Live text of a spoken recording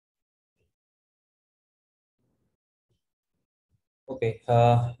Okay.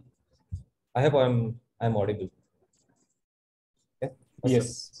 I hope I'm audible. Okay. Awesome.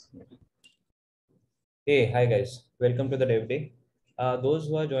 Yes. Hey, hi guys. Welcome to the DevDay. Those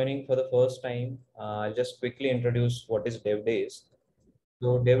who are joining for the first time, I'll just quickly introduce what is DevDay is.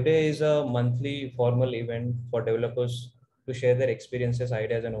 So DevDay is a monthly formal event for developers to share their experiences,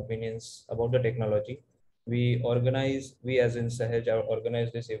 ideas, and opinions about the technology. We as in Sahaj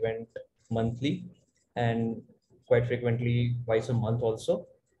organize this event monthly and quite frequently twice a month also.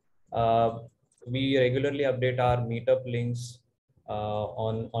 Uh, we regularly update our meetup links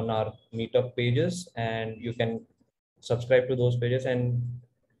on our meetup pages, and you can subscribe to those pages and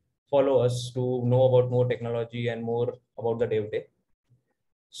follow us to know about more technology and more about the DevDay.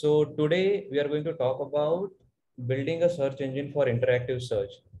 So today we are going to talk about building a search engine for interactive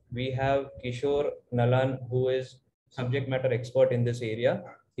search. We have Kishore Nallan, who is subject matter expert in this area.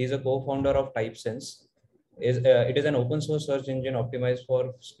 He's a co-founder of Typesense. It is an open source search engine optimized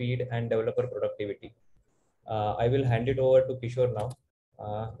for speed and developer productivity. I will hand it over to Kishore now.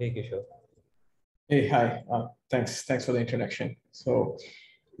 Hey Kishore. Hey, hi. Thanks for the introduction. So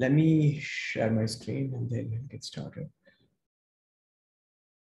let me share my screen and then get started.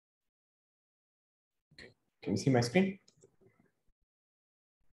 Can you see my screen?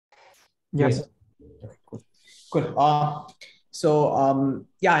 Yes. Okay, cool. Good.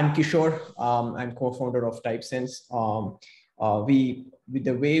 Yeah, I'm Kishore. I'm co-founder of Typesense.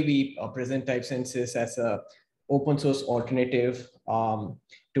 The way we present Typesense is as a open source alternative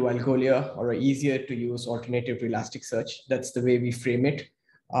to Algolia, or an easier to use alternative to Elasticsearch. That's the way we frame it.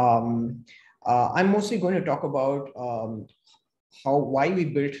 I'm mostly going to talk about why we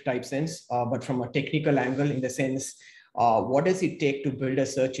built Typesense, but from a technical angle, in the sense, what does it take to build a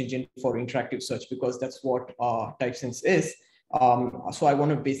search engine for interactive search? Because that's what Typesense is. So I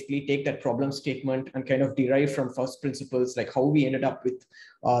want to basically take that problem statement and kind of derive from first principles, like how we ended up with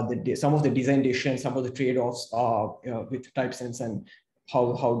some of the design decisions, some of the trade-offs with Typesense, and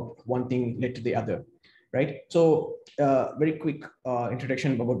how one thing led to the other, right? So very quick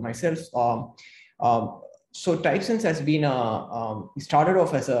introduction about myself. So Typesense has been started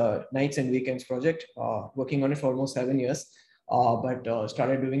off as a nights and weekends project, working on it for almost 7 years, but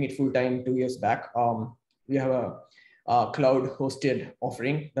started doing it full time 2 years back. We have a cloud hosted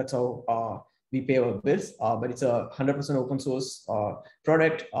offering. That's how we pay our bills, but it's a 100% open source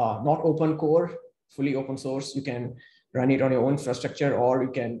product, not open core, fully open source. You can run it on your own infrastructure, or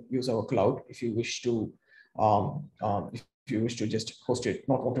you can use our cloud if you wish to. If you wish to just host it,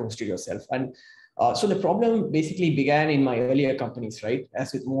 not want to host it yourself. And so the problem basically began in my earlier companies, right?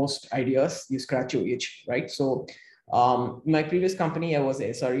 As with most ideas, you scratch your itch, right? So my previous company, I was a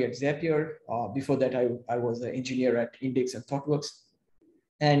SRE at Zapier. Before that, I was an engineer at Index and ThoughtWorks.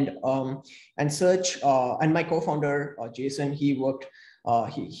 And search, and my co-founder, Jason, he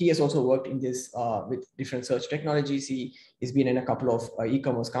has also worked in this with different search technologies. He's been in a couple of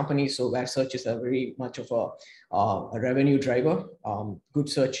e-commerce companies, so where search is a very much of a revenue driver. Good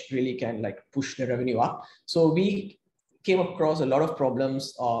search really can like push the revenue up. So we came across a lot of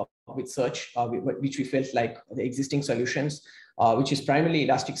problems with search, which we felt like the existing solutions, which is primarily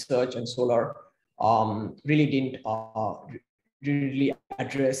Elasticsearch and Solar, really didn't really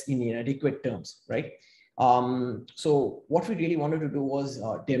address in inadequate terms, right? So what we really wanted to do was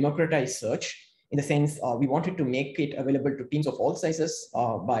democratize search, in the sense we wanted to make it available to teams of all sizes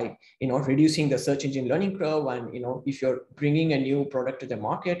by reducing the search engine learning curve. And if you're bringing a new product to the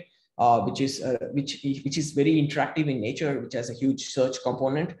market, which is very interactive in nature, which has a huge search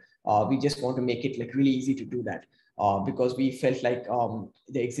component, we just want to make it like really easy to do that, because we felt like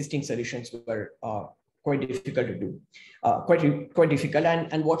the existing solutions were quite difficult to do, quite difficult.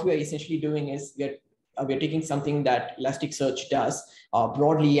 And what we are essentially doing is we're taking something that Elasticsearch does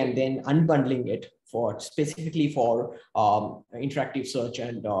broadly, and then unbundling it specifically for interactive search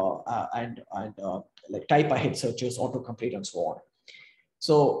and like type ahead searches, autocomplete, and so on.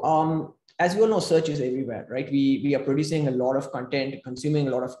 So as we all know, search is everywhere, right? We are producing a lot of content, consuming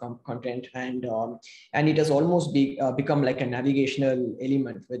a lot of content, and it has almost become like a navigational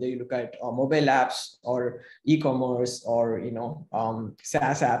element. Whether you look at mobile apps or e-commerce or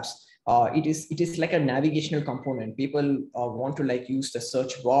SaaS apps, it is like a navigational component. People want to like use the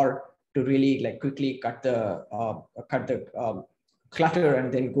search bar to really like quickly cut the clutter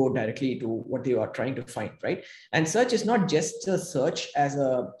and then go directly to what they are trying to find, right? And search is not just a search as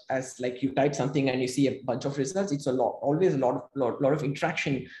like you type something and you see a bunch of results. It's always a lot of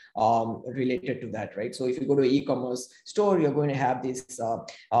interaction related to that, right? So if you go to an e-commerce store, you're going to have this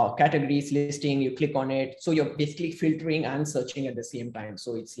categories listing, you click on it. So you're basically filtering and searching at the same time.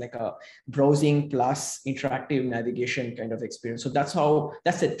 So it's like a browsing plus interactive navigation kind of experience. So that's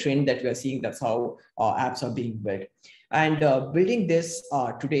a trend that we are seeing. That's how apps are being built. And building this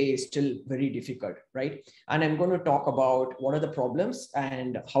today is still very difficult, right? And I'm going to talk about what are the problems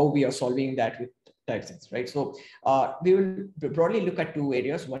and how we are solving that with Typesense, right? So we will broadly look at two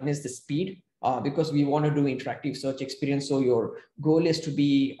areas. One is the speed, because we want to do interactive search experience. So your goal is to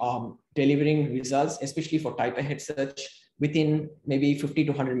be delivering results, especially for type ahead search, within maybe 50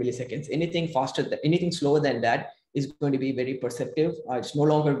 to 100 milliseconds. Anything faster, anything slower than that is going to be very perceptive. It's no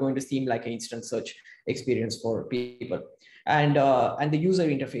longer going to seem like an instant search experience for people. And the user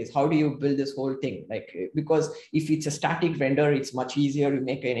interface, how do you build this whole thing? Like, because if it's a static render, it's much easier. You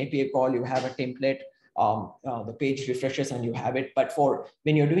make an API call, you have a template, the page refreshes and you have it. But for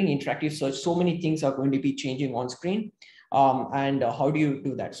when you're doing interactive search, so many things are going to be changing on screen. And how do you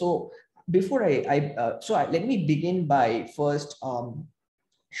do that? So before let me begin by first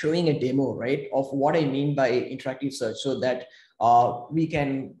showing a demo, right, of what I mean by interactive search, so that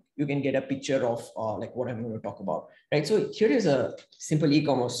you can get a picture of like what I'm going to talk about, right? So here is a simple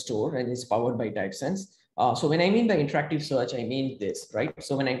e-commerce store and it's powered by Typesense. So when I mean by interactive search, I mean this, right?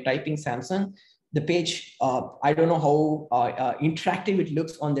 So when I'm typing Samsung, the page, I don't know how interactive it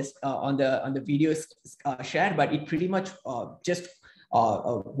looks on this on the videos shared, but it pretty much just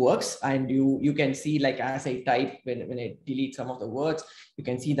works. And you can see, like, as I type, when I delete some of the words, you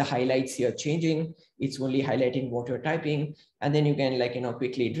can see the highlights here changing. It's only highlighting what you're typing. And then you can, like,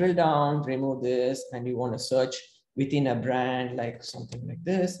 quickly drill down, remove this, and you want to search within a brand, like something like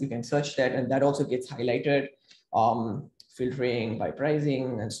this. You can search that, and that also gets highlighted, filtering by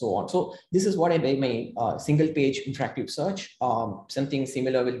pricing and so on. So this is what I mean my single page interactive search. Something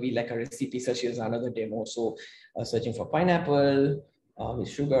similar will be like a recipe search. Is another demo. So searching for pineapple with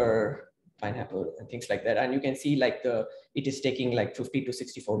sugar, pineapple, and things like that. And you can see, like, it is taking like 50 to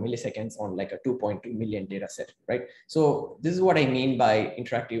 64 milliseconds on like a 2.2 million data set, right? So this is what I mean by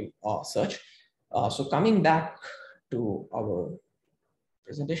interactive search. So coming back to our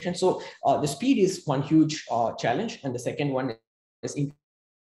presentation. So the speed is one huge challenge. And the second one is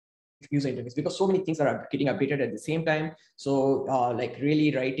user interface, because so many things are getting updated at the same time. So like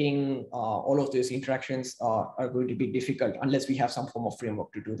really writing all of those interactions are going to be difficult unless we have some form of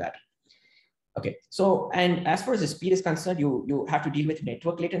framework to do that. Okay, so, and as far as the speed is concerned, you have to deal with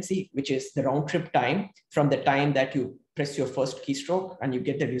network latency, which is the round trip time from the time that you press your first keystroke and you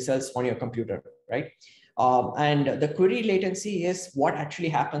get the results on your computer, right? And the query latency is what actually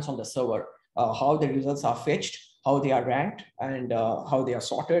happens on the server, how the results are fetched, how they are ranked, and how they are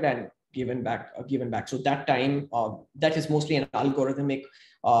sorted and given back. So that time, that is mostly an algorithmic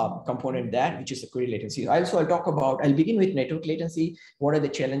component there, which is the query latency. I'll begin with network latency, what are the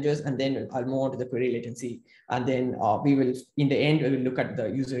challenges, and then I'll move on to the query latency. And then we will, in the end, we will look at the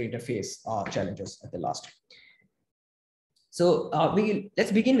user interface challenges at the last. So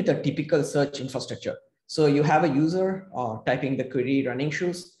let's begin with a typical search infrastructure. So you have a user typing the query running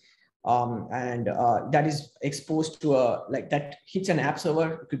shoes, and that is exposed to that hits an app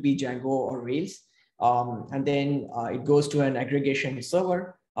server. It could be Django or Rails. And then it goes to an aggregation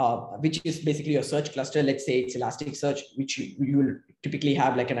server, which is basically a search cluster. Let's say it's Elasticsearch, which you will typically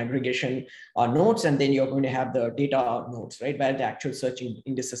have like an aggregation nodes, and then you're going to have the data nodes, right, where the actual search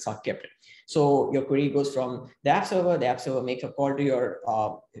indices are kept. So your query goes from the app server makes a call to your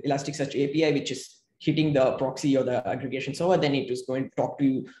Elasticsearch API, which is hitting the proxy or the aggregation server. Then it is going to talk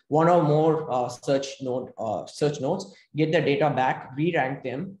to one or more search nodes, get the data back, re-rank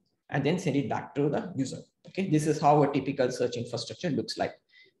them, and then send it back to the user. Okay, this is how a typical search infrastructure looks like.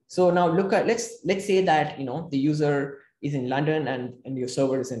 So now let's say that the user is in London and your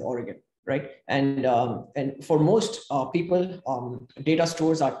server is in Oregon, right? And for most people, data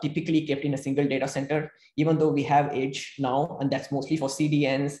stores are typically kept in a single data center, even though we have Edge now, and that's mostly for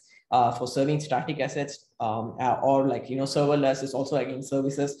CDNs, for serving static assets, or like serverless is also again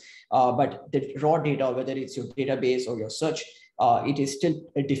services. But the raw data, whether it's your database or your search, it is still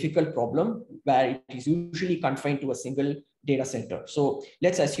a difficult problem where it is usually confined to a single data center. So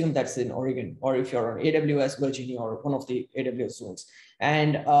let's assume that's in Oregon, or if you're on AWS, Virginia, or one of the AWS zones.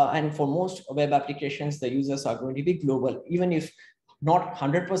 And for most web applications, the users are going to be global. Even if not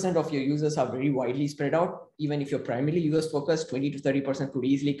 100% of your users are very widely spread out. Even if you're primarily US focused, 20 to 30% could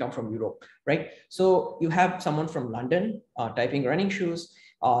easily come from Europe, right? So you have someone from London typing running shoes.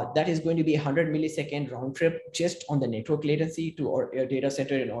 That is going to be 100 millisecond round trip just on the network latency to your data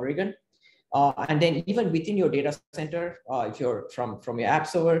center in Oregon. And then even within your data center, if you're from your app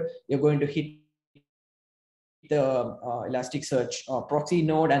server, you're going to hit the Elasticsearch proxy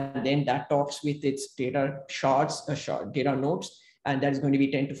node, and then that talks with its data shards, data nodes, and that is going to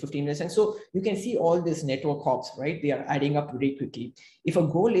be 10 to 15 minutes. And so you can see all these network hops, right? They are adding up very quickly. If a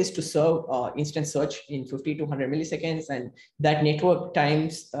goal is to serve instant search in 50 to 100 milliseconds, and that network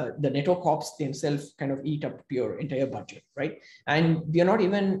times, the network hops themselves kind of eat up your entire budget, right? And we are not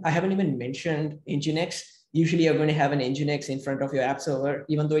even, I haven't even mentioned Nginx. Usually you're going to have an Nginx in front of your app server,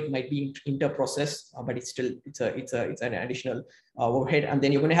 even though it might be inter-process, but it's still, it's an additional overhead. And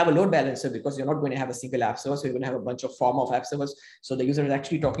then you're going to have a load balancer because you're not going to have a single app server. So you're going to have a bunch of form of app servers. So the user is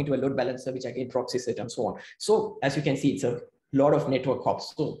actually talking to a load balancer, which again proxies it and so on. So as you can see, it's a lot of network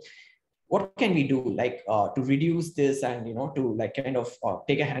hops. So what can we do like to reduce this and, to like kind of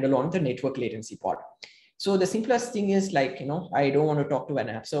take a handle on the network latency part? So the simplest thing is like, I don't want to talk to an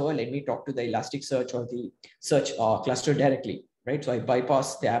app server. Let me talk to the Elasticsearch or the search cluster directly, right? So I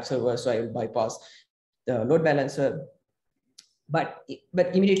bypass the app server. So I will bypass the load balancer. But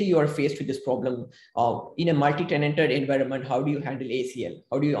immediately you are faced with this problem in a multi-tenanted environment. How do you handle ACL?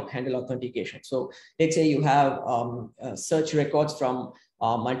 How do you handle authentication? So let's say you have search records from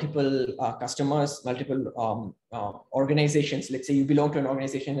multiple customers, multiple organizations. Let's say you belong to an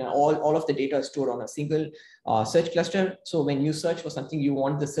organization and all of the data is stored on a single search cluster. So when you search for something, you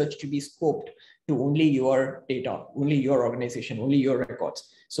want the search to be scoped to only your data, only your organization, only your records.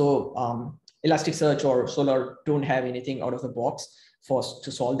 So Elasticsearch or Solar don't have anything out of the box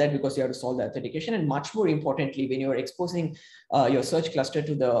to solve that, because you have to solve the authentication. And much more importantly, when you're exposing your search cluster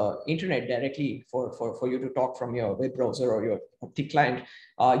to the internet directly for you to talk from your web browser or your optic client,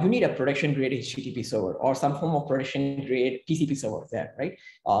 you need a production grade HTTP server or some form of production grade TCP server there, right?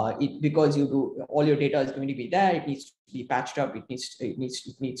 Because you do all your data is going to be there. It needs to be patched up. It needs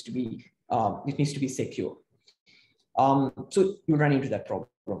to be secure. So you run into that problem.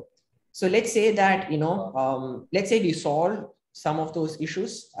 So let's say that, let's say we solve some of those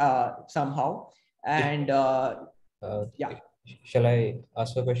issues somehow. And yeah. Shall I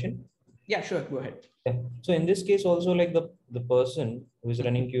ask a question? Yeah, sure. Go ahead. Yeah. So in this case also, like the person who is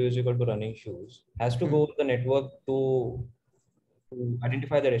running queue is equal to running shoes has to go to the network to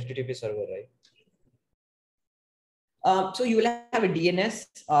identify the HTTP server, right? So you will have a DNS.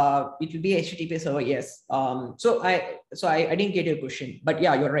 It will be a HTTP server, yes. So I didn't get your question, but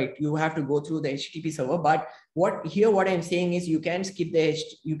yeah, you're right. You have to go through the HTTP server. But what I'm saying is you can skip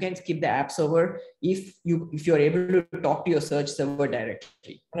the app server if you're able to talk to your search server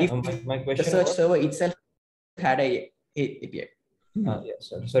directly. If my question the search server itself had a API.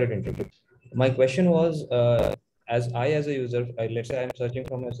 Yes, sorry to interrupt. My question was, as a user, let's say I'm searching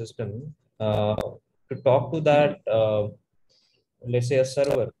for my system to talk to that, let's say a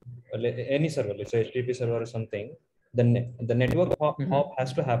server, any server, let's say HTTP server or something, the network hop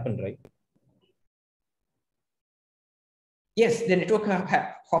has to happen, right? Yes, the network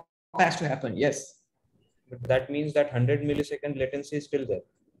hop has to happen, yes. But that means that 100 millisecond latency is still there.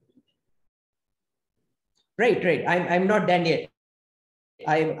 Right. I'm not done yet.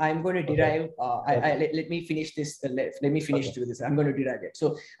 I'm going to derive. Let me finish this. Let me finish through this. I'm going to derive it.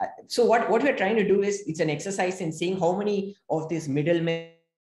 So what we're trying to do is it's an exercise in seeing how many of these middlemen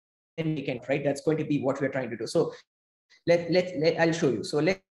we can, right? That's going to be what we're trying to do. So I'll show you. So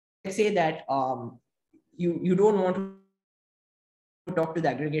let's say that you don't want to talk to the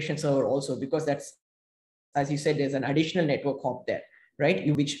aggregation server also, because that's, as you said, there's an additional network hop there,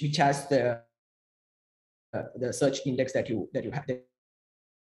 right? Which has the search index that you have.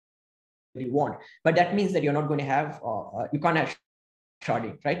 You want, but that means that you're not going to have you can't have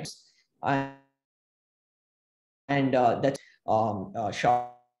sharding, right? And that's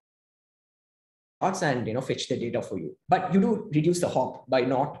shards and fetch the data for you. But you do reduce the hop by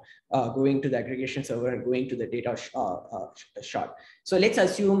not going to the aggregation server and going to the data shard. So let's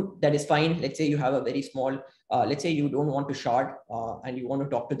assume that is fine. Let's say you have a very small, let's say you don't want to shard and you want to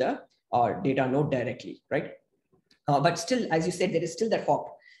talk to the data node directly, right? But still, as you said, there is still that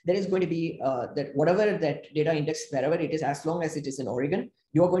hop. There is going to be that whatever that data index, wherever it is, as long as it is in Oregon,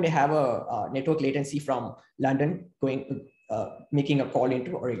 you're going to have a network latency from London making a call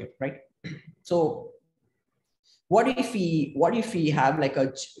into Oregon, right? So what if we have like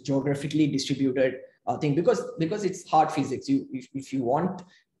a geographically distributed thing, because it's hard physics. If you want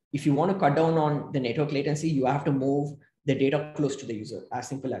to cut down on the network latency, you have to move the data close to the user, as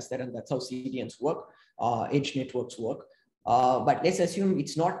simple as that. And that's how CDNs work, edge networks work. But let's assume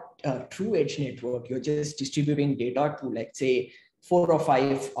it's not a true edge network. You're just distributing data to, let's say, 4 or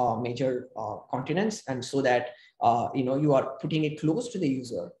 5 major continents, and so that you are putting it close to the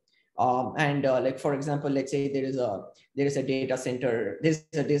user. Like, for example, let's say there is a data center,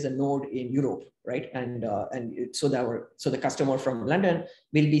 there's a node in Europe, right? So the customer from London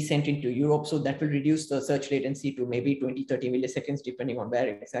will be sent into Europe. So that will reduce the search latency to maybe 20-30 milliseconds, depending on where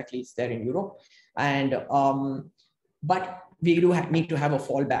exactly it's there in Europe. But we do need to have a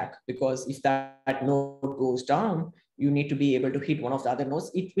fallback, because if that node goes down, you need to be able to hit one of the other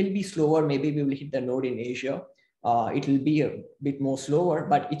nodes. It will be slower. Maybe we will hit the node in Asia. It will be a bit more slower,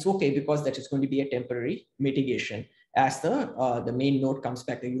 but it's okay, because that is going to be a temporary mitigation. As the main node comes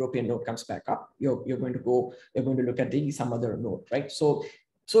back, the European node comes back up, you're going to look at some other node, right? So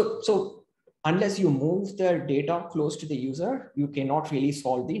unless you move the data close to the user, you cannot really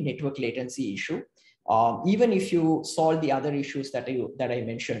solve the network latency issue. Even if you solve the other issues that I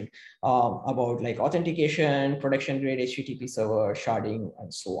mentioned about, like authentication, production grade HTTP server, sharding,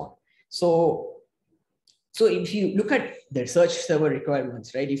 and so on. So if you look at the search server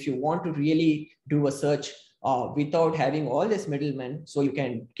requirements, right? If you want to really do a search without having all this middlemen, so you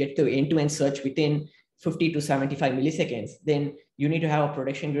can get the end-to-end search within 50 to 75 milliseconds, then you need to have a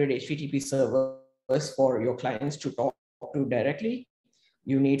production grade HTTP servers for your clients to talk to directly.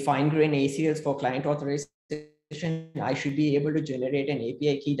 You need fine-grained ACLs for client authorization. I should be able to generate an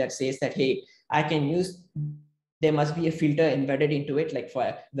API key that says that, hey, I can use, there must be a filter embedded into it, like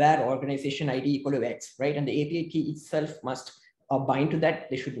for where organization ID equal to X, right? And the API key itself must bind to that.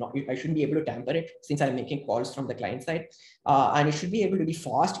 I shouldn't be able to tamper it, since I'm making calls from the client side. And it should be able to be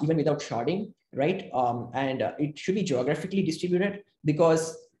fast, even without sharding, right? It should be geographically distributed,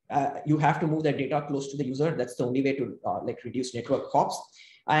 because you have to move the data close to the user. That's the only way to like reduce network hops.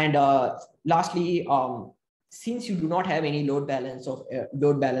 And lastly, since you do not have any load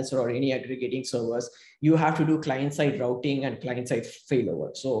balancer or any aggregating servers, you have to do client-side routing and client-side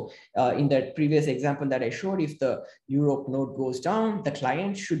failover. So in that previous example that I showed, if the Europe node goes down, the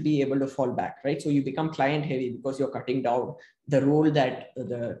client should be able to fall back, right? So you become client-heavy, because you're cutting down the role that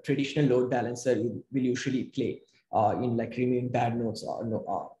the traditional load balancer will usually play in, like, removing bad nodes,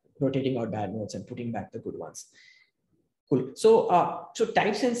 or rotating out bad nodes and putting back the good ones. Cool. So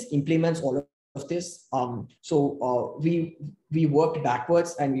Typesense implements all of this. We worked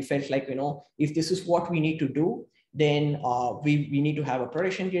backwards, and we felt like, if this is what we need to do, then we need to have a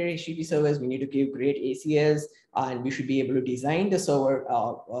production grade HTTP service. We need to give great ACLs, and we should be able to design the server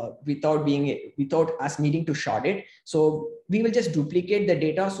without us needing to shard it. So we will just duplicate the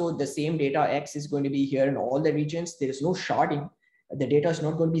data. So the same data X is going to be here in all the regions. There is no sharding. The data is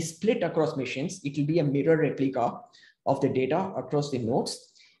not going to be split across machines. It will be a mirror replica of the data across the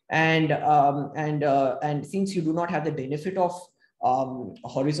nodes. And since you do not have the benefit of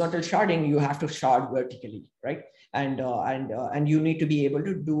horizontal sharding, you have to shard vertically, right? And you need to be able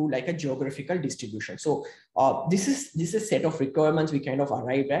to do like a geographical distribution. So this is a set of requirements we kind of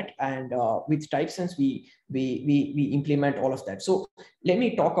arrived at, and with Typesense we implement all of that. So let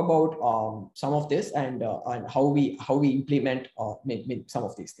me talk about some of this, and how we implement some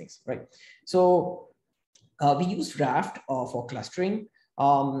of these things, right? So we use Raft for clustering.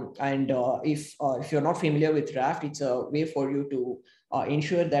 If you're not familiar with Raft, it's a way for you to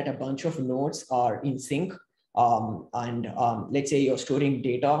ensure that a bunch of nodes are in sync. Let's say you're storing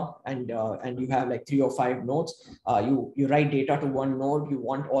data, and you have like 3 or 5 nodes. You write data to one node. You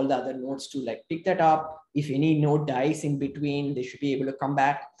want all the other nodes to like pick that up. If any node dies in between, they should be able to come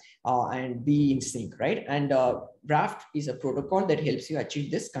back and be in sync, right? And Raft is a protocol that helps you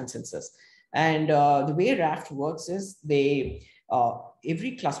achieve this consensus. And the way Raft works is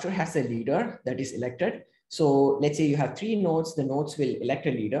every cluster has a leader that is elected. So let's say you have 3 nodes, the nodes will elect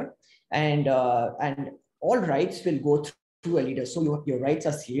a leader, and all writes will go through a leader. So your writes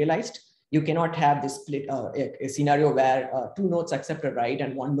are serialized. You cannot have this split a scenario where 2 nodes accept a write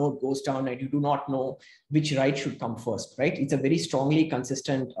and 1 node goes down, and you do not know which write should come first, right? It's a very strongly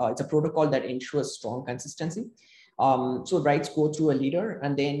consistent, it's a protocol that ensures strong consistency. So writes go through a leader,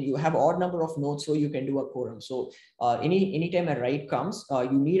 and then you have odd number of nodes, so you can do a quorum. So anytime a write comes,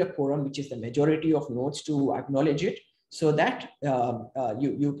 you need a quorum, which is the majority of nodes to acknowledge it, so that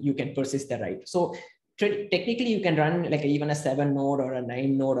you can persist the write. So technically you can run like even a 7 node or a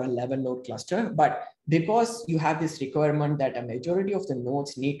 9 node or 11 node cluster, but because you have this requirement that a majority of the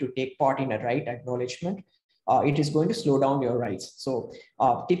nodes need to take part in a write acknowledgement, it is going to slow down your writes. So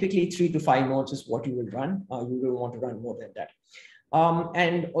typically 3 to 5 nodes is what you will run. You don't want to run more than that.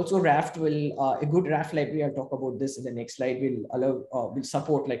 And also Raft will, a good Raft library, I'll talk about this in the next slide, will allow, will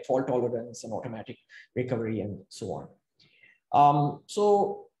support like fault tolerance and automatic recovery and so on.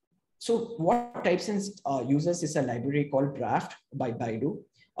 So what Typesense uses is a library called Raft by Baidu,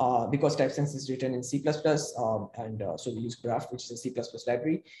 because Typesense is written in C++, and so we use Raft, which is a C++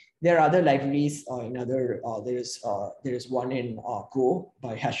 library. There are other libraries in other, there is one in Go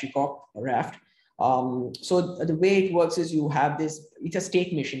by HashiCorp, Raft. So the way it works is you have this, it's a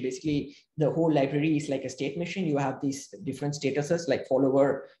state machine. Basically, the whole library is like a state machine. You have these different statuses like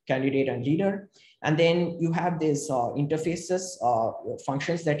follower, candidate, and leader. And then you have these interfaces,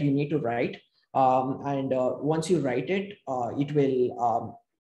 functions that you need to write. And once you write it,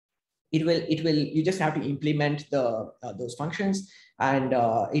 you just have to implement those functions, and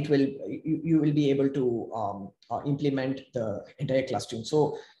you will be able to implement the entire clustering.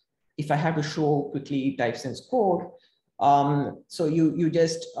 So if I have to show quickly Typesense code, so you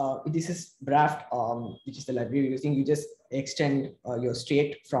just, this is Raft, which is the library you're using. You just extend your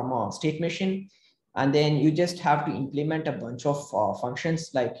state from a state machine, and then you just have to implement a bunch of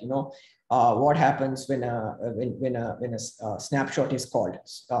functions, like, what happens when a snapshot is called.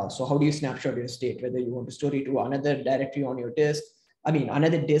 So how do you snapshot your state? Whether you want to store it to another directory on your disk,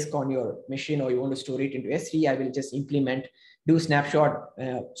 another disk on your machine, or you want to store it into S3, I will just implement do snapshot.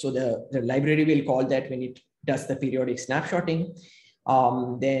 So the library will call that when it does the periodic snapshotting.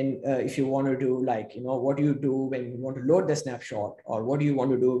 Then if you want to do, like, what do you do when you want to load the snapshot, or what do you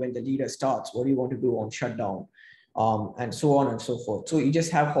want to do when the leader starts, what do you want to do on shutdown, and so on and so forth. So you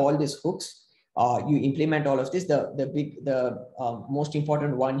just have all these hooks. You implement all of this. The most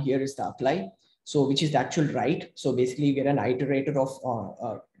important one here is the apply. So which is the actual write. So basically you get an iterator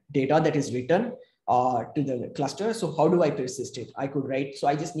of data that is written to the cluster. So how do I persist it? I could write, so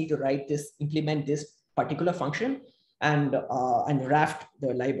I just need to write this, implement this particular function, and Raft, the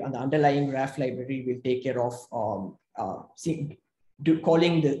underlying Raft library will take care of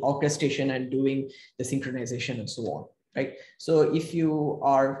calling the orchestration and doing the synchronization and so on, right? So if you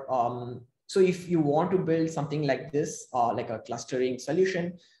are, so if you want to build something like this, like a clustering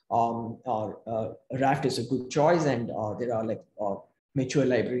solution, Raft is a good choice, and there are like mature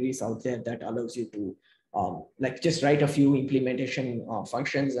libraries out there that allows you to like just write a few implementation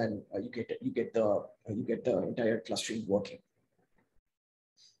functions, and you get the entire clustering working.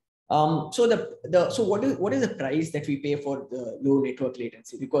 So what is the price that we pay for the low network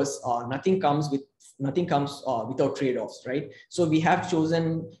latency? Because nothing comes without trade-offs, right? So we have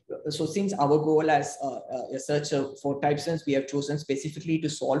chosen, so since our goal as a searcher for Typesense, we have chosen specifically to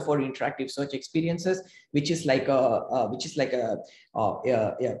solve for interactive search experiences, which is like a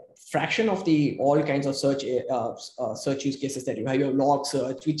fraction of the all kinds of search use cases that you have. Your log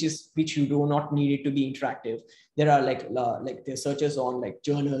search, which you do not need it to be interactive. There are like the searches on like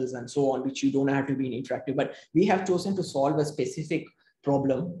journals and so on, which you don't have to be interactive. But we have chosen to solve a specific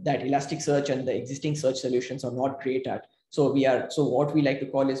problem that Elasticsearch and the existing search solutions are not great at. So what we like to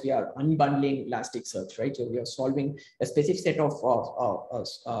call is we are unbundling Elasticsearch, right? So we are solving a specific set of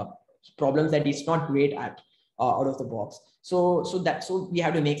problems that it's not great at out of the box. So we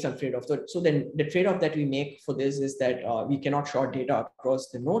have to make some trade-off. So then the trade-off that we make for this is that we cannot short data across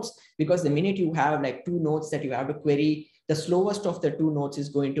the nodes, because the minute you have like two nodes that you have to query, the slowest of the two nodes is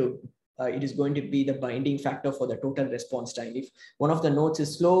going to it is going to be the binding factor for the total response time. If one of the nodes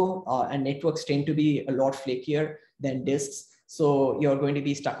is slow, and networks tend to be a lot flakier than disks, so you're going to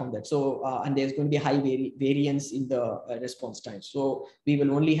be stuck on that. So and there's going to be high variance in the response time. So we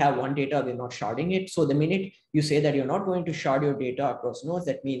will only have one data, we're not sharding it. So the minute you say that you're not going to shard your data across nodes,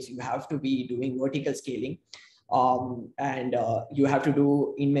 that means you have to be doing vertical scaling. And you have to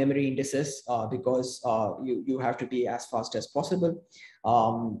do in-memory indices because you have to be as fast as possible.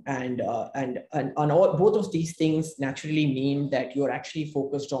 And both of these things naturally mean that you're actually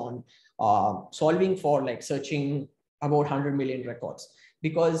focused on solving for like searching about 100 million records,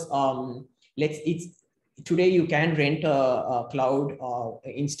 because today you can rent a cloud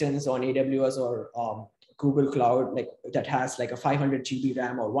instance on AWS or Google Cloud, like that has like a 500 GB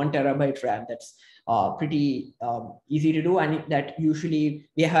RAM or 1 terabyte RAM. That's pretty easy to do, and that usually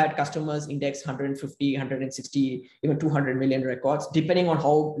we had customers index 150, 160, even 200 million records, depending on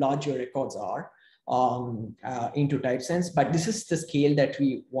how large your records are into Typesense. But this is the scale that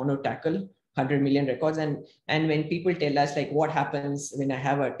we want to tackle. 100 million records. And when people tell us like what happens when I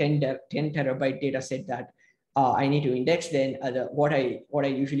have a 10 terabyte data set that I need to index, then what I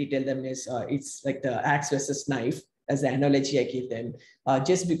usually tell them is it's like the axe versus knife as the analogy I give them.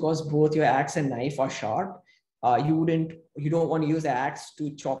 Just because both your axe and knife are sharp you don't want to use an axe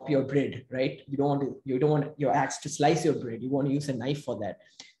to chop your bread, right? You don't want your axe to slice your bread. You want to use a knife for that.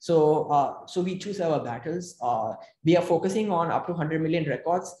 So we choose our battles. We are focusing on up to 100 million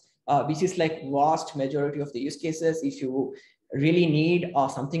records, which is like vast majority of the use cases. If you really need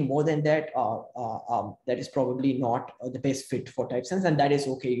something more than that, that is probably not the best fit for Typesense, and that is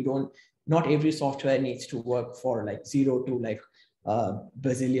okay. Not every software needs to work for like 0 to like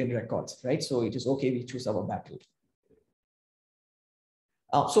bazillion records, right? So it is okay, we choose our battle.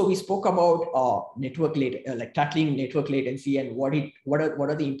 So we spoke about like tackling network latency and what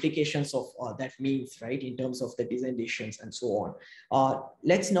are the implications of that means, right, in terms of the design decisions and so on.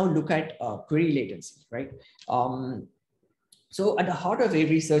 Let's now look at query latency, right? So at the heart of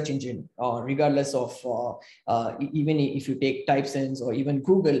every search engine, regardless of even if you take Typesense or even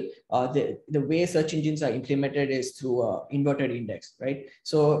Google, the way search engines are implemented is through inverted index, right?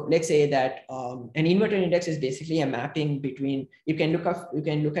 So let's say that an inverted index is basically a mapping between, you can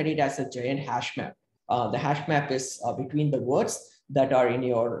look at it as a giant hash map. The hash map is between the words that are in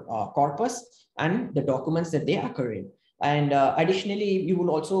your corpus and the documents that they occur in. And additionally, you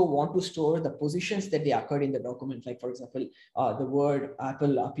will also want to store the positions that they occurred in the document. Like, for example, the word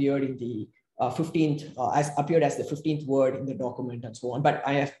Apple appeared in the 15th, appeared as the 15th word in the document and so on. But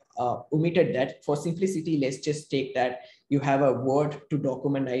I have omitted that. For simplicity, let's just take that you have a word to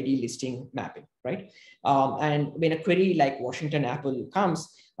document ID listing mapping, right? And when a query like Washington Apple comes,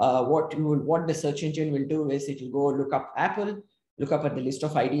 what the search engine will do is it will go look up Apple, look up at the list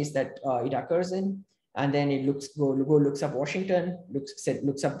of IDs that it occurs in, and then it looks up Washington,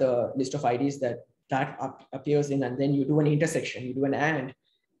 looks up the list of IDs that appears in, and then you do an intersection, you do an and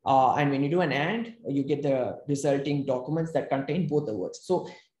when you do an and, you get the resulting documents that contain both the words. So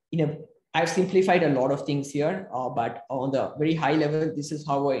I've simplified a lot of things here, but on the very high level, this is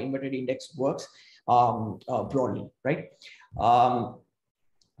how an inverted index works broadly, right?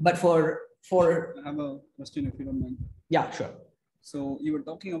 But for I have a question, if you don't mind. Yeah, sure. So you were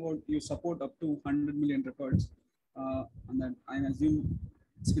talking about you support up to 100 million records, and then I assume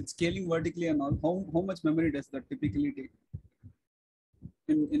with scaling vertically and all, how much memory does that typically take?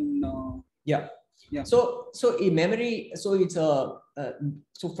 Yeah. So in memory, so it's so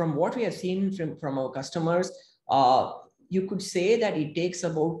from what we have seen from our customers, you could say that it takes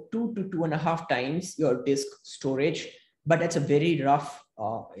about 2 to 2.5 times your disk storage, but that's a very rough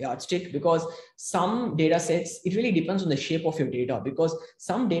yardstick, because some data sets, it really depends on the shape of your data, because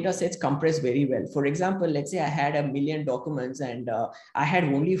some data sets compress very well. For example, let's say I had 1 million documents and I had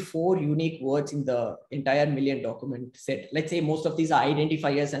only 4 unique words in the entire 1 million document set. Let's say most of these are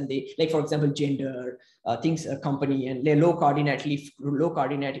identifiers, and they, like, for example, gender, things, company, and low cardinality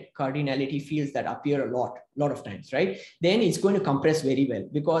fields that appear a lot of times, right? Then it's going to compress very well,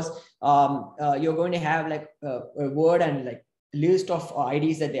 because you're going to have like a word and like list of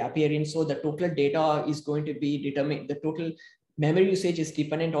IDs that they appear in. So the total data is going to be determined. The total memory usage is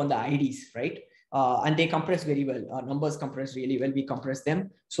dependent on the IDs, right? And they compress very well. Numbers compress really well. We compress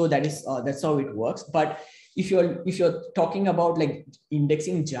them. So that's how it works. But if you're talking about like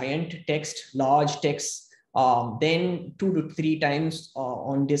indexing giant text, large text, then 2 to 3 times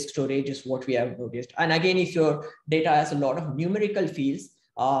on disk storage is what we have noticed. And again, if your data has a lot of numerical fields,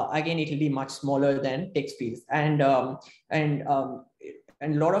 again, it will be much smaller than text fields. And a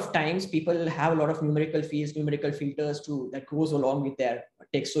lot of times people have a lot of numerical fields, numerical filters that goes along with their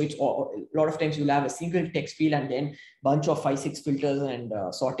text. So it's a lot of times you'll have a single text field and then bunch of 5-6 filters and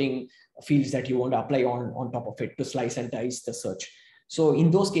sorting fields that you want to apply on top of it to slice and dice the search. So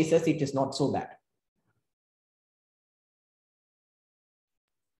in those cases, it is not so bad.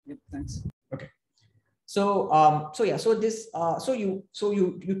 Yep, thanks. Okay. So you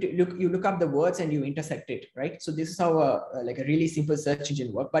look up the words and you intersect it, right? So this is how like a really simple search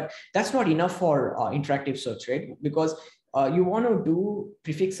engine work, but that's not enough for interactive search, right? Because you want to do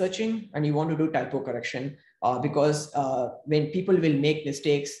prefix searching and you want to do typo correction, because when people will make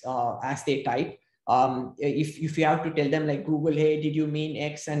mistakes as they type, if you have to tell them like Google, hey, did you mean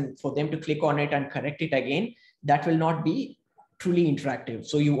X, and for them to click on it and correct it again, that will not be truly interactive.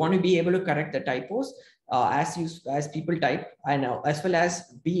 So you want to be able to correct the typos as people type, and as well as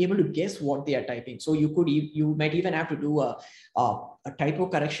be able to guess what they are typing. So you might even have to do a typo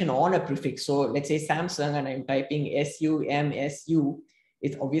correction on a prefix. So let's say Samsung, and I'm typing SUMSU.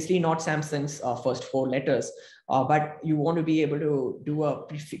 It's obviously not Samsung's first 4 letters, but you want to be able to do a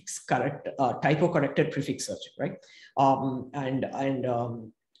prefix typo corrected prefix search, right?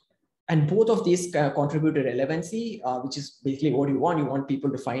 And both of these contribute to relevancy, which is basically what you want. You want people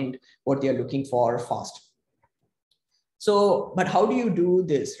to find what they are looking for fast. So, but how do you do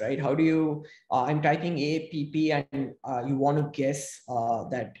this, right? How do you, I'm typing APP and you want to guess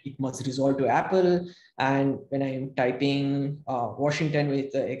that it must resolve to Apple. And when I'm typing Washington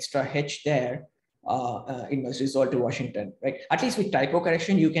with the extra H there, it must resolve to Washington, right? At least with typo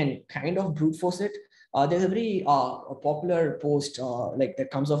correction, you can kind of brute force it. There's a very a popular post like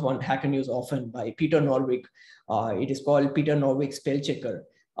that comes up on Hacker News often by Peter Norvig. It is called Peter Norvig Spell Checker.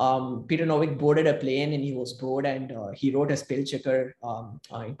 Peter Novick boarded a plane and he was bored, and he wrote a spell checker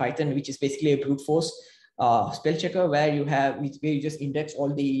in Python, which is basically a brute force spell checker where where you just index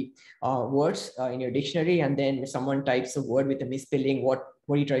all the words in your dictionary, and then if someone types a word with a misspelling, what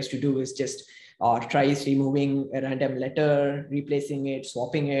he tries to do is just tries removing a random letter, replacing it,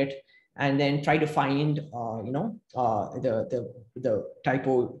 swapping it, and then try to find the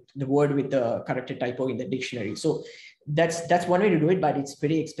typo, the word with the corrected typo in the dictionary. So that's one way to do it, but it's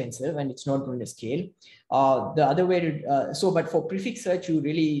pretty expensive and it's not going to scale. The other way to but for prefix search,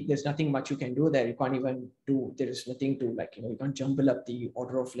 there's nothing much you can do there. You can't even do, there is nothing to you can't jumble up the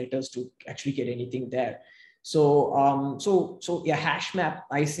order of letters to actually get anything there. So so yeah, hash map,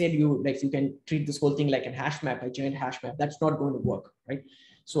 I said you can treat this whole thing like a hash map, a giant hash map. That's not going to work, right?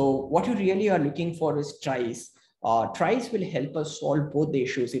 So what you really are looking for is tries. Tries will help us solve both the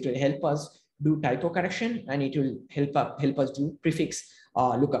issues. It will help us do typo correction, and it will help us do prefix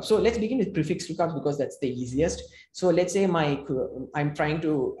lookup. So let's begin with prefix lookups because that's the easiest. So let's say I'm trying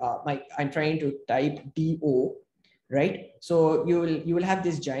to type do, right? So you will have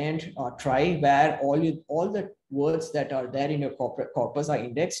this giant try where all the words that are there in your corpus are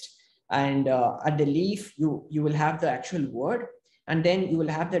indexed, and at the leaf you will have the actual word, and then you will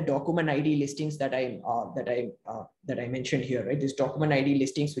have the document ID listings that I mentioned here, right? This document ID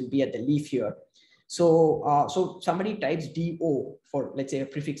listings will be at the leaf here. So so somebody types do for, let's say, a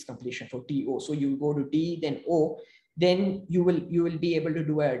prefix completion for do. So you go to D, then O, then you will be able to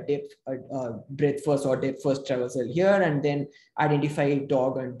do a breadth first or depth first traversal here, and then identify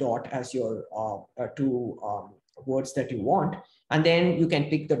dog and dot as your two words that you want. And then you can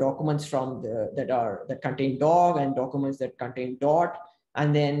pick the documents from that contain dog and documents that contain dot,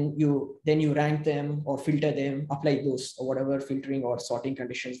 and then you rank them or filter them, apply those or whatever filtering or sorting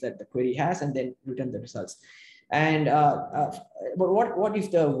conditions that the query has, and then return the results. And but what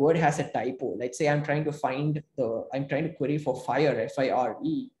if the word has a typo? Let's say I'm trying to query for fire, FIRE,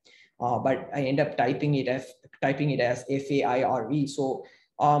 but I end up typing it as FAIRE. So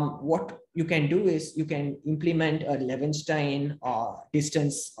what you can do is you can implement a Levenstein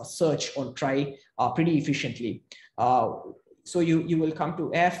distance search on try pretty efficiently. So you will come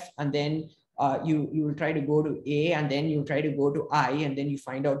to F, and then you will try to go to A, and then you try to go to I, and then you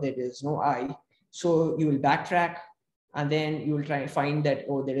find out that there's no I. So you will backtrack, and then you will try and find that,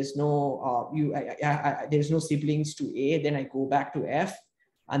 oh, there is no there's no siblings to A. Then I go back to F,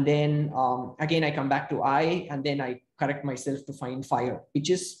 and then again I come back to I, and then I correct myself to find fire, which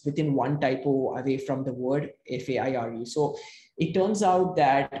is within one typo away from the word FAIRE. So it turns out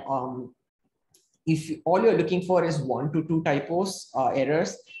that if all you're looking for is 1 to 2 typos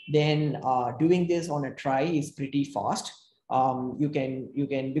errors, then doing this on a try is pretty fast. You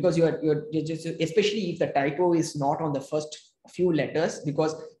can because you're just, especially if the typo is not on the first few letters,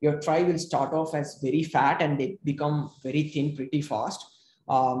 because your try will start off as very fat and they become very thin pretty fast.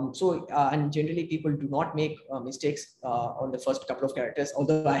 And generally people do not make mistakes on the first couple of characters,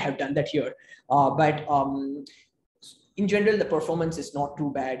 although I have done that here. But in general, the performance is not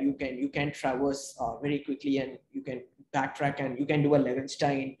too bad. You can traverse very quickly, and you can backtrack, and you can do a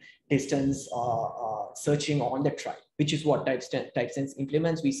Levenstein distance searching on the try, which is what Typesense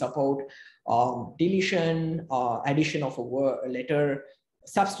implements. We support deletion, addition of a letter,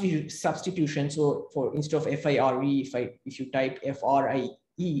 substitution. So for instead of FIRE, if you type FRIE,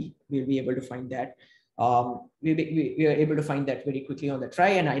 we'll be able to find that. We are able to find that very quickly on the try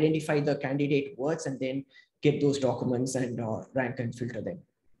and identify the candidate words, and then get those documents and rank and filter them.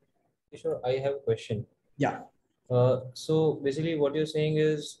 Sure, I have a question. Yeah. So basically what you're saying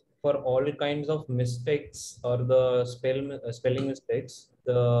is for all kinds of mistakes or the spelling mistakes,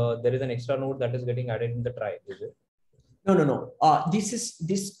 there is an extra node that is getting added in the try, is it? No.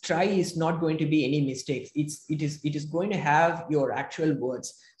 This try is not going to be any mistakes. It is going to have your actual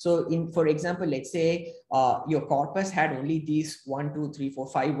words. So for example, let's say your corpus had only these 1, 2, 3,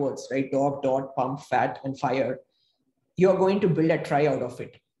 4, 5 words, right? Dog, dot, pump, fat, and fire. You're going to build a try out of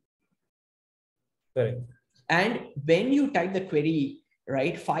it. Correct. And when you type the query,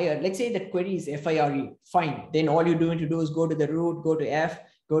 right, fire, let's say that query is FIRE, fine. Then all you're going to do is go to the root, go to F,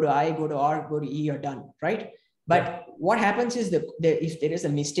 go to I, go to R, go to E, you're done, right? But what happens is if there is a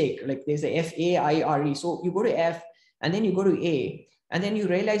mistake, like there's a FAIRE, so you go to F, and then you go to A, and then you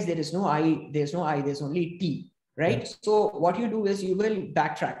realize there is no I, there's only T, right? Yes. So what you do is you will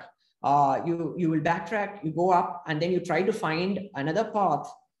backtrack. You will backtrack, you go up, and then you try to find another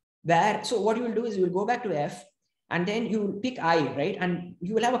path where, so what you will do is you will go back to F, and then you will pick I, right? And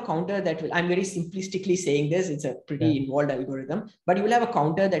you will have a counter that will, I'm very simplistically saying this, it's a pretty involved algorithm, but you will have a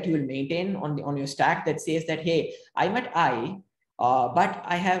counter that you will maintain on your stack that says that, hey, I'm at I, but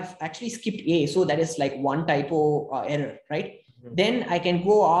I have actually skipped A. So that is like one typo error, right? Mm-hmm. Then I can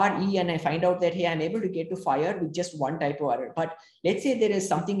go RE and I find out that, hey, I'm able to get to fire with just one typo error. But let's say there is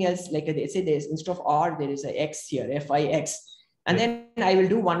something else, like let's say there's, instead of R, there is a X here, FIX. And then I will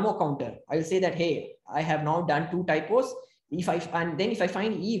do one more counter. I will say that, hey, I have now done 2 typos. If I find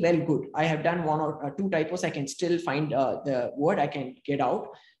E, well, good. I have done 1 or 2 typos. I can still find the word I can get out.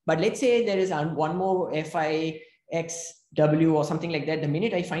 But let's say there is one more FIXW or something like that. The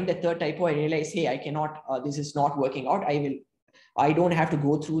minute I find the 3rd typo, I realize, hey, I cannot, this is not working out. I don't have to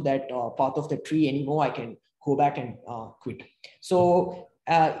go through that path of the tree anymore. I can go back and quit. So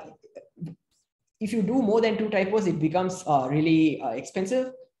if you do more than 2 typos, it becomes really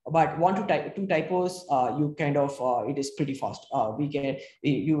expensive. But 1 to 2 typos, you kind of, it is pretty fast.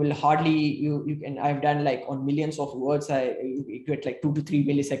 You will hardly, you can, I've done like on millions of words, you get like 2 to 3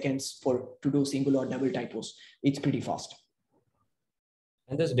 milliseconds to do single or double typos. It's pretty fast.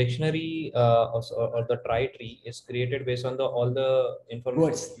 And this dictionary or the try tree is created based on all the information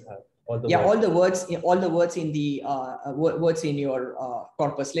words. You have. All the words in the words in your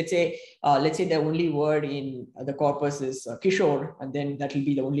corpus. Let's say the only word in the corpus is Kishore, and then that will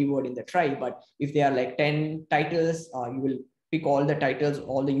be the only word in the try. But if there are like 10 titles, you will pick all the titles,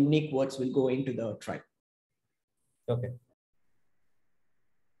 all the unique words will go into the try. Okay.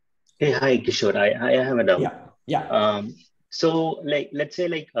 Hey, hi, Kishore. I have a doubt. Yeah. So let's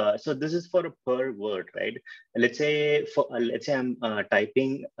say so this is for a per word, right? Let's say I'm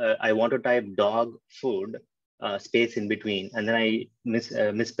typing, I want to type dog food, space in between, and then I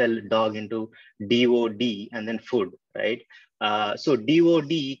misspell dog into DOD and then food, right? So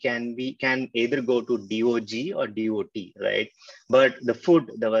DOD can either go to DOG or DOT, right? But the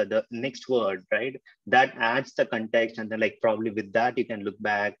food, the next word, right? That adds the context, and then like probably with that you can look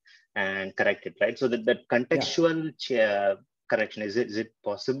back and correct it, right? So that contextual correction, is it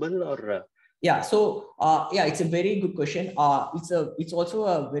possible or? Yeah, so it's a very good question. It's also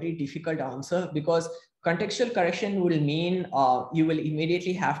a very difficult answer, because contextual correction will mean you will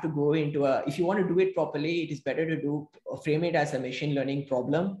immediately have to go into if you want to do it properly, it is better to frame it as a machine learning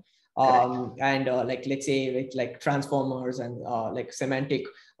problem. And like, let's say with like transformers and like semantic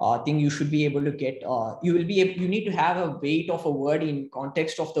thing, you should be able to get, you need to have a weight of a word in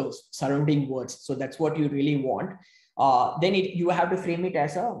context of the surrounding words. So that's what you really want. Then you have to frame it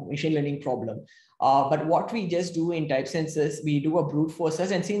as a machine learning problem. But what we just do in Typesense is we do a brute force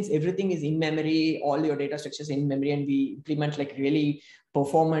search, and since everything is in memory, all your data structures in memory, and we implement like really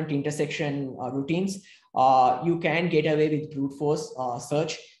performant intersection routines, you can get away with brute force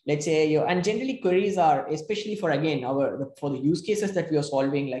search. Let's say and generally queries are, especially for again for the use cases that we are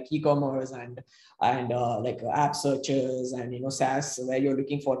solving, like e-commerce and like app searches and SaaS, where you're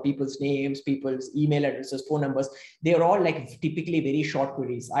looking for people's names, people's email addresses, phone numbers. They're all like typically very short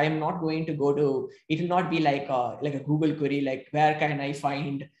queries. I am not going to go to, it will not be like a Google query, like where can I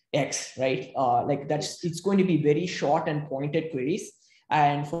find X, right? Like it's going to be very short and pointed queries.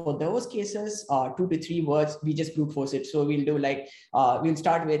 And for those cases, 2 to 3 words, we just brute force it. So we'll do like, we'll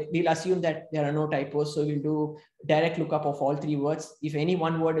assume that there are no typos. So we'll do direct lookup of all 3 words. If any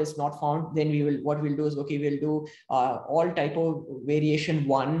one word is not found, then what we'll do is, okay, we'll do all typo variation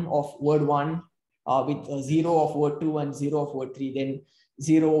 1 of word 1 with 0 of word 2 and 0 of word 3, then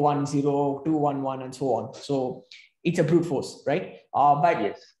 0, 1, 0, 2, 1, 1, and so on. So it's a brute force, right? But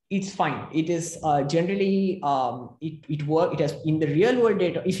yes, it's fine. It is generally, it works. It has in the real world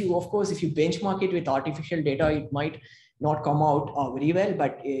data. If you benchmark it with artificial data, it might not come out very well.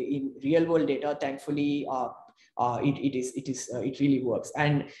 But in real world data, thankfully, it really works.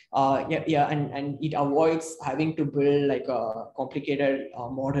 And and it avoids having to build like a complicated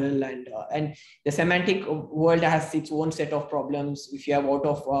model, and the semantic world has its own set of problems. If you have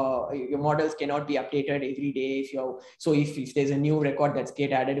your models cannot be updated every day. If there's a new record that's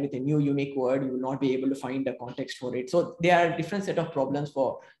get added with a new unique word, you will not be able to find the context for it. So there are different set of problems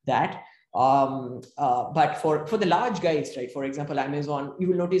for that. But for the large guys, right, for example, Amazon, you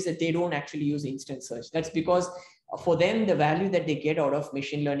will notice that they don't actually use instant search. That's because for them, the value that they get out of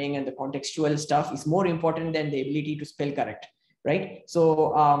machine learning and the contextual stuff is more important than the ability to spell correct. right?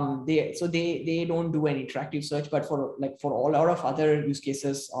 So they don't do an interactive search, but for a lot of other use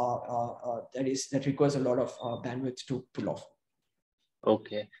cases, that requires a lot of bandwidth to pull off.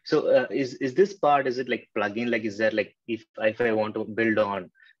 Okay. So is this part, is it like plugin? Like, is there like, if I want to build on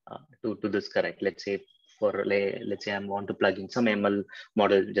to this, correct? Let's say let's say I want to plug in some ML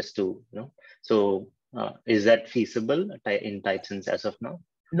model just to, so is that feasible in Typesense as of now?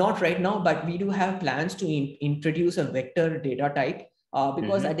 Not right now, but we do have plans to introduce a vector data type,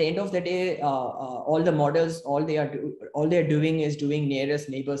 because at the end of the day, all the models, all they're doing is doing nearest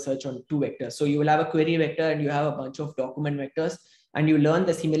neighbor search on 2 vectors. So you will have a query vector and you have a bunch of document vectors, and you learn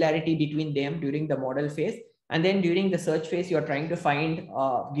the similarity between them during the model phase. And then during the search phase, you're trying to find,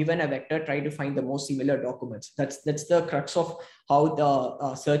 given a vector, try to find the most similar documents. That's the crux of how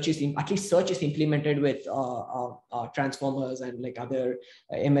the search is, at least search is implemented with transformers and like other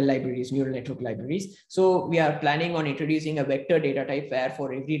ML libraries, neural network libraries. So we are planning on introducing a vector data type where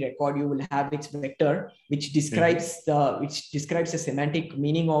for every record you will have its vector, which describes the semantic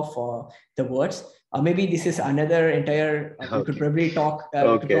meaning of the words. Maybe this is another entire, we could probably talk,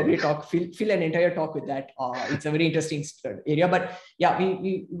 fill an entire talk with that. It's a very interesting area, but yeah,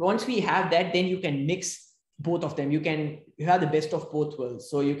 we once we have that, then you can mix both of them. You have the best of both worlds.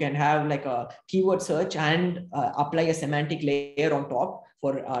 So you can have like a keyword search and apply a semantic layer on top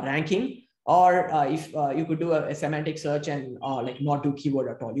for ranking, or if you could do a semantic search and like not do keyword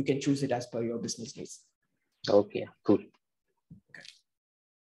at all. You can choose it as per your business needs. Okay, cool.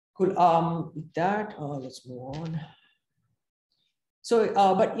 Cool. With that, let's move on. So,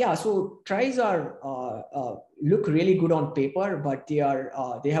 but yeah, so tries are look really good on paper, but they have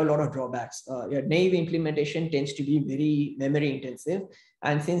a lot of drawbacks. Naive implementation tends to be very memory intensive,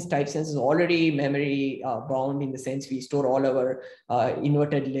 and since Typesense is already memory bound in the sense we store all our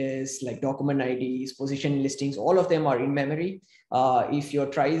inverted lists like document IDs, position listings, all of them are in memory. If your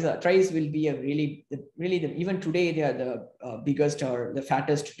tries will be a really even today they are the biggest or the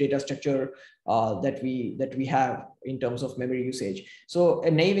fattest data structure that we have in terms of memory usage. So a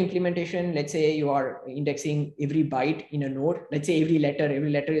naive implementation, let's say you are indexing every byte in a node. Let's say every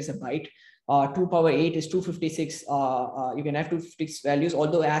letter is a byte. 2 power 8 is 256. You can have 256 values.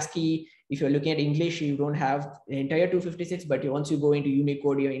 Although ASCII, if you're looking at English, you don't have the entire 256. But once you go into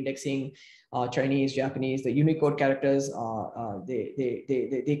Unicode, you're indexing Chinese, Japanese. The Unicode characters,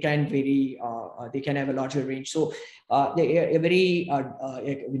 they can vary. They can have a larger range. So a very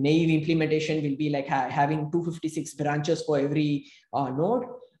naive implementation will be like having 256 branches for every node.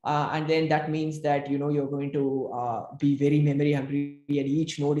 And then that means that you're going to be very memory hungry, and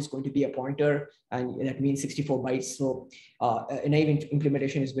each node is going to be a pointer, and that means 64 bytes. So a naive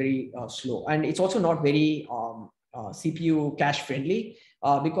implementation is very slow, and it's also not very CPU cache friendly,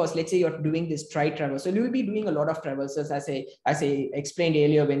 because let's say you're doing this try traverse. So you'll be doing a lot of traverses, as I explained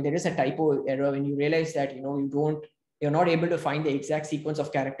earlier. When there is a typo error, when you realize that you're not able to find the exact sequence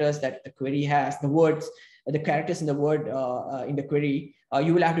of characters that the query has, the characters in the word in the query,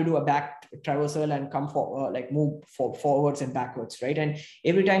 you will have to do a back traversal and come move forwards and backwards, right? And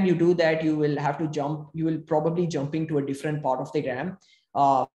every time you do that, you will have to jump. You will probably jumping to a different part of the RAM.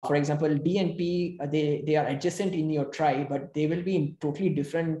 For example, D and P, they are adjacent in your try, but they will be in totally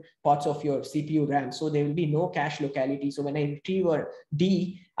different parts of your CPU RAM. So there will be no cache locality. So when I retrieve a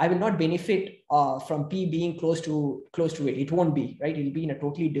D, I will not benefit from P being close to it. It won't be, right? It will be in a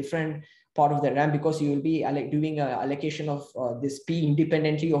totally different part of the RAM, because you will be doing an allocation of this P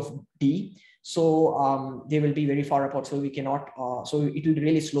independently of D. So they will be very far apart. So we cannot, so it will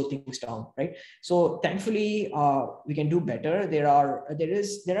really slow things down, right? So thankfully, we can do better. There are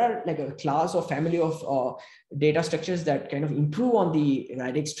like a class or family of data structures that kind of improve on the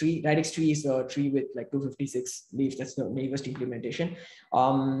radix tree. Radix tree is a tree with like 256 leaves. That's the newest implementation.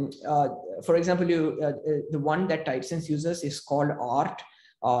 For example, the one that Typesense uses is called ART.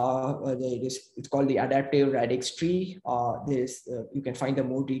 It's called the adaptive radix tree. You can find the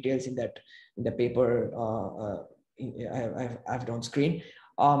more details in the paper. I have it on screen.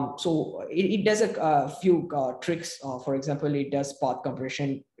 So it does a few tricks. For example, it does path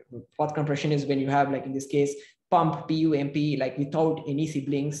compression. Path compression is when you have, like in this case, pump PUMP, like without any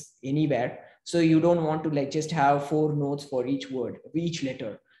siblings anywhere. So you don't want to like just have 4 nodes for each word, each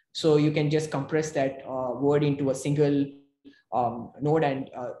letter. So you can just compress that word into a single node, and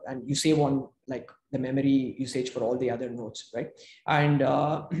you save on like the memory usage for all the other nodes, right? And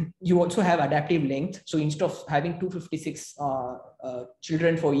you also have adaptive length. So instead of having 256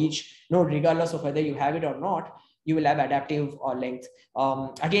 children for each node, regardless of whether you have it or not, you will have adaptive length.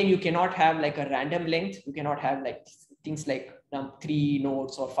 Again, you cannot have like a random length. You cannot have like things like 3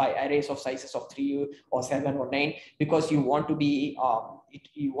 nodes or 5 arrays of sizes of 3 or 7 or 9, because you want to be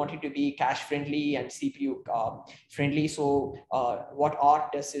you want it to be cache friendly and CPU friendly. So what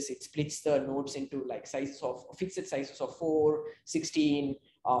ARC does is it splits the nodes into like sizes of fixed sizes of 4, 16,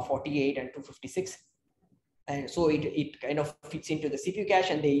 48 and 256. And so it kind of fits into the CPU cache,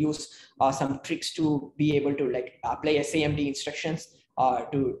 and they use some tricks to be able to like apply SAMD instructions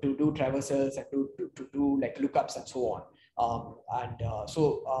to do traversals and to do like lookups and so on.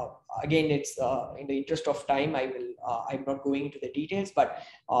 Again, it's in the interest of time, I'm not going into the details, but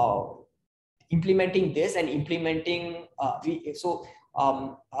implementing this and implementing I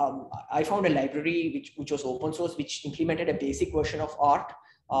found a library which was open source, which implemented a basic version of ARC.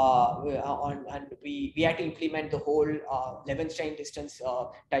 And we had to implement the whole Levenstein distance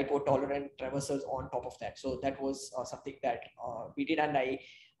typo tolerant traversals on top of that. So that was something that we did, and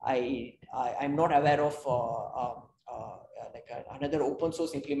I'm not aware of another open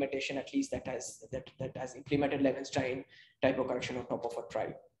source implementation, at least that has implemented Levenstein typo correction on top of a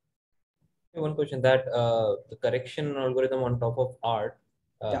try. One question, that the correction algorithm on top of ART,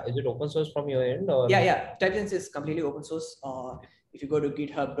 is it open source from your end? Or? Yeah. Typesense is completely open source. If you go to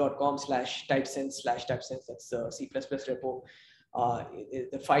github.com/typesense/typesense, that's the C++ repo.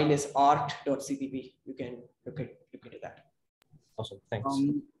 The file is art.cpp. You can look into that. Awesome, thanks.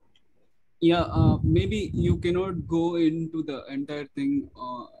 Maybe you cannot go into the entire thing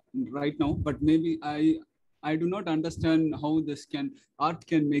right now, but maybe I do not understand how ART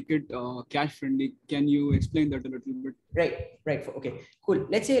can make it cache friendly. Can you explain that a little bit? Right. Okay, cool.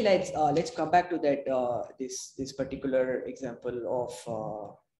 Let's say let's come back to that this particular example of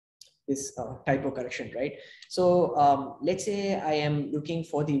this typo correction, right? So let's say I am looking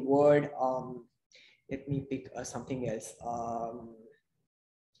for the word. Let me pick something else.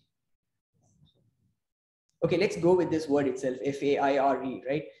 Okay, let's go with this word itself, FAIRE,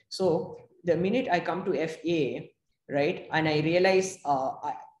 right? So the minute I come to FA, right, and I realize,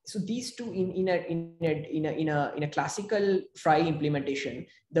 so these two in a classical fry implementation,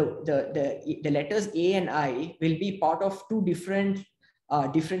 the letters A and I will be part of two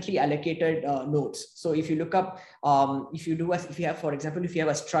differently allocated nodes. So if you look up, if you have, for example, if you have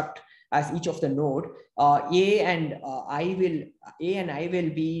a struct as each of the node, A and I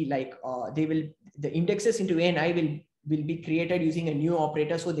will be like the indexes into A and I will be created using a new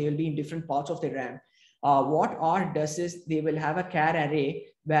operator, so they will be in different parts of the RAM. What ART does is they will have a char array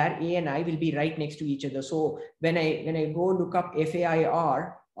where A and I will be right next to each other. So when I go look up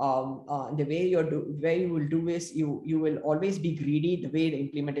FAIR, the way you will do is you will always be greedy. The way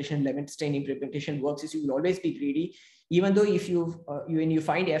the Levenstein implementation works is you will always be greedy. Even though if when you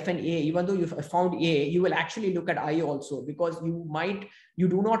find F and A, even though you've found A, you will actually look at I also, because you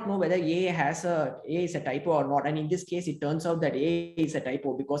do not know whether A is a typo or not. And in this case, it turns out that A is a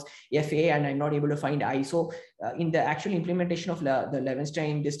typo because FA, and I'm not able to find I. So in the actual implementation of the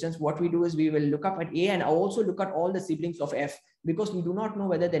Levenstein distance, what we do is we will look up at A and also look at all the siblings of F, because we do not know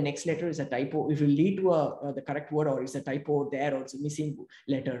whether the next letter is a typo, if it will lead to the correct word, or it's a typo there, or it's a missing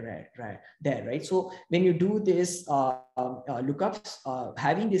letter right? So when you do this lookups,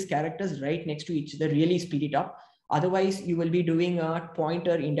 having these characters right next to each other really speed it up. Otherwise, you will be doing a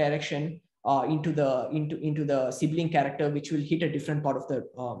pointer indirection into the sibling character, which will hit a different part of the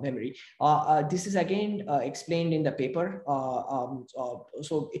memory. This is again explained in the paper.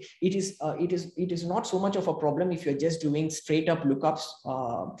 So it is not so much of a problem if you're just doing straight up lookups,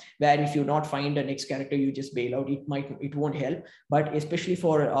 where if you not find the next character, you just bail out. It won't help. But especially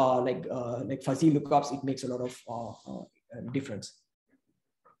for like fuzzy lookups, it makes a lot of difference.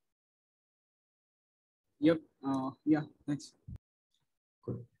 Yep. Yeah. Thanks.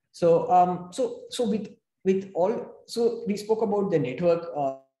 Cool. So we spoke about the network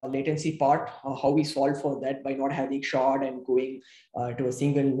latency part, how we solve for that by not having shard and going to a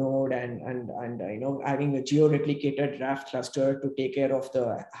single node and having a geo-replicated graph cluster to take care of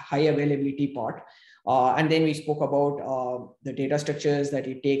the high availability part. And then we spoke about the data structures that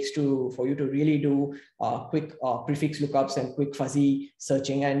it takes for you to really do quick prefix lookups and quick fuzzy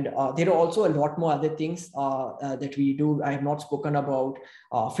searching. And there are also a lot more other things that we do. I have not spoken about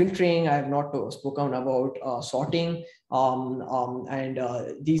filtering. I have not spoken about sorting.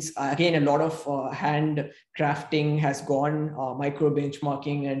 These, again, a lot of hand crafting has gone, micro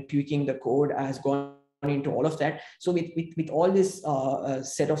benchmarking and tweaking the code has gone into all of that. So with all this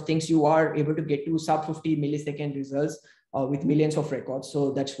set of things, you are able to get to sub 50 millisecond results with millions of records.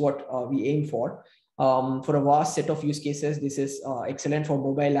 So that's what we aim for. For a vast set of use cases, this is excellent for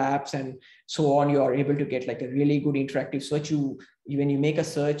mobile apps and so on. You are able to get like a really good interactive search. when you make a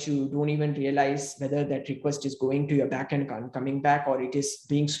search, you don't even realize whether that request is going to your backend and coming back, or it is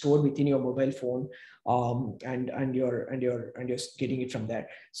being stored within your mobile phone, and you're getting it from there.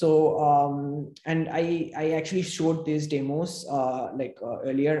 So and I actually showed these demos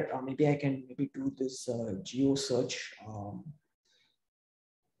earlier. Maybe I can do this geo search.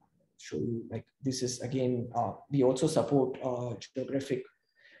 Show you, like, this is again, we also support geographic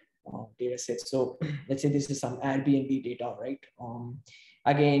data sets. So let's say this is some Airbnb data, right?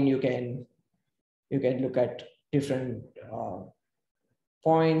 Again, you can look at different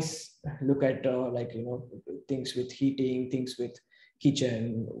points, look at things with heating, things with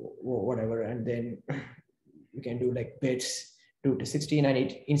kitchen, whatever, and then you can do like beds 2 to 16, and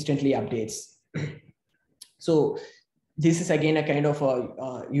it instantly updates. So this is again a kind of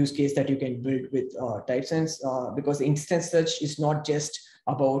a use case that you can build with Typesense, because instant search is not just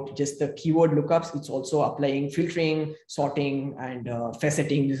about just the keyword lookups. It's also applying filtering, sorting, and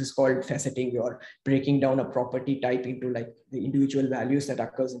faceting. This is called faceting. You're breaking down a property type into like the individual values that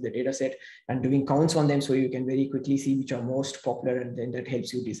occurs in the data set and doing counts on them, so you can very quickly see which are most popular, and then that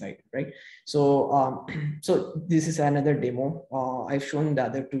helps you decide, right? So so this is another demo. I've shown the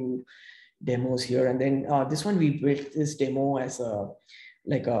other two demos here, and then this one, we built this demo as a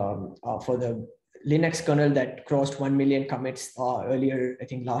for the Linux kernel that crossed 1 million commits earlier, I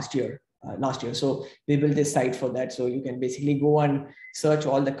think last year. So we built this site for that. So you can basically go and search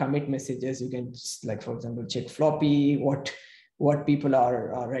all the commit messages. You can just, like, for example, check floppy, what people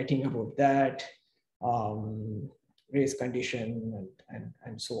are writing about that, race condition,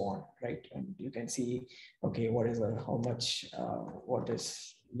 and so on, right? And you can see, okay, what is how much, what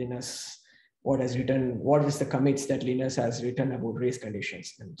is Linux, what is the commits that Linus has written about race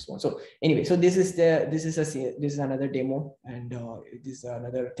conditions, and so on. So anyway, so this is another demo, and this is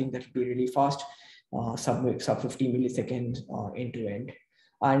another thing that will be really fast, sub 50 milliseconds end to end.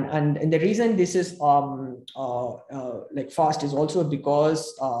 And the reason this is like fast is also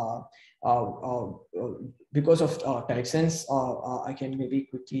because of Typesense. I can maybe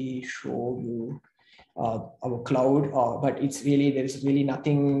quickly show you our cloud, but there is really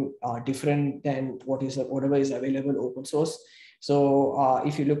nothing different than whatever is available open source. So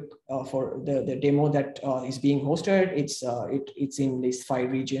if you look for the demo that is being hosted, it's in these 5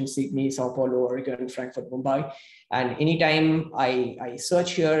 regions: Sydney, Sao Paulo, Oregon, Frankfurt, Mumbai. And anytime I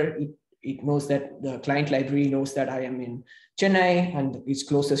search here, it knows that the client library knows that I am in Chennai and it's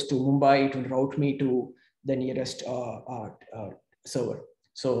closest to Mumbai. It will route me to the nearest server.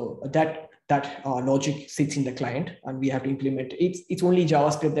 So that logic sits in the client, and we have to implement. It's only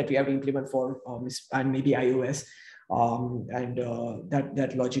JavaScript that we have to implement for and maybe iOS, and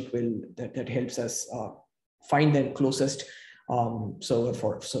that logic that helps us find the closest server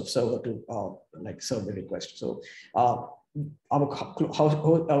to like serve the request. So our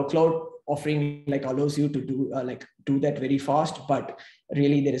cloud offering like allows you to do that very fast, but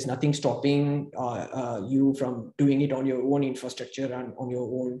really there is nothing stopping you from doing it on your own infrastructure and on your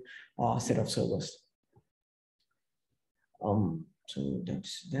own set of servers. So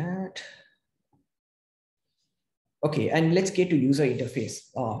that's that. Okay, and let's get to user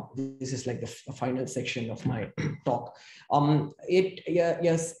interface. This is like the final section of my talk.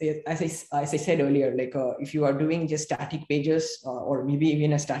 Yes, as I said earlier, like if you are doing just static pages or maybe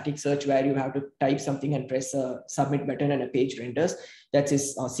even a static search where you have to type something and press a submit button and a page renders, that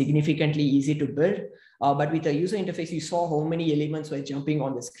is significantly easy to build. But with the user interface, you saw how many elements were jumping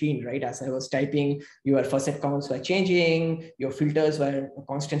on the screen, right? As I was typing, your facet counts were changing, your filters were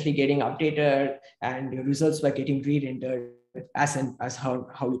constantly getting updated, and your results were getting re-rendered as how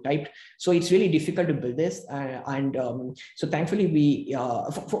you typed. So it's really difficult to build this. So thankfully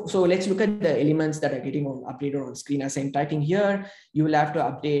so let's look at the elements that are getting updated on screen. As I'm typing here, you will have to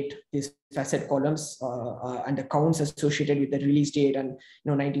update this facet columns and the counts associated with the release date and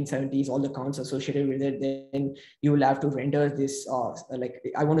 1970s, all the counts associated with it. Then you will have to render this like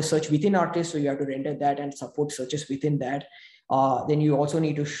I want to search within artist, so you have to render that and support searches within that. Then you also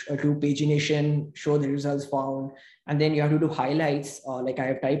need to do pagination, show the results found, and then you have to do highlights. Like I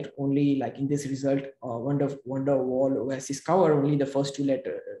have typed only like in this result, wonder wall oasis cover, only the first 2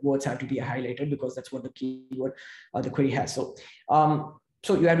 words have to be highlighted because that's what the keyword the query has. So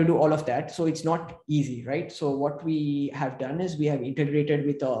so you have to do all of that. So it's not easy, right? So what we have done is we have integrated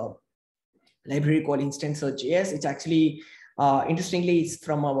with a library called Instance.js. It's actually interestingly, it's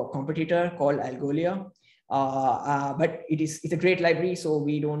from our competitor called Algolia. But it's a great library, so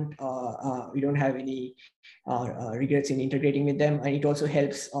we don't have any regrets in integrating with them, and it also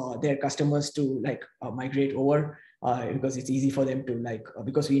helps their customers to like migrate over because it's easy for them to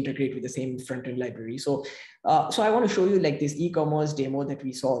because we integrate with the same front-end library. So I want to show you like this e-commerce demo that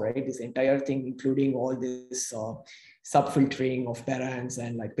we saw, right? This entire thing, including all this sub-filtering of parents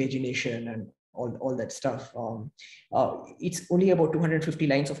and like pagination and all that stuff. It's only about 250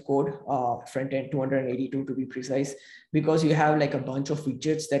 lines of code, front end 282 to be precise, because you have like a bunch of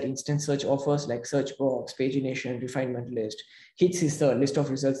widgets that instant search offers, like search box, pagination, refinement list. Hits is the list of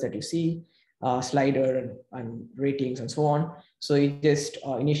results that you see, slider and ratings and so on. So you just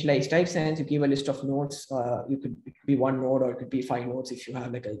initialize Typesense, you give a list of nodes. It could be one node or it could be 5 nodes if you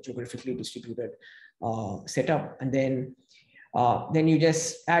have like a geographically distributed setup. And then you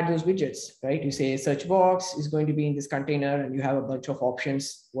just add those widgets, right? You say search box is going to be in this container, and you have a bunch of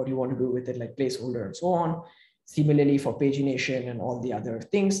options, what you want to do with it, like placeholder and so on. Similarly for pagination and all the other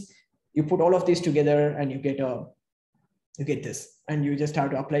things, you put all of this together and you get this, and you just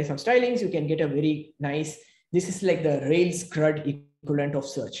have to apply some stylings. You can get a very nice, this is like the Rails CRUD equivalent of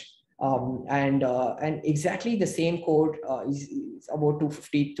search. And exactly the same code is about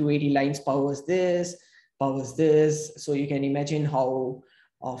 250 to 80 lines, powers this. So you can imagine how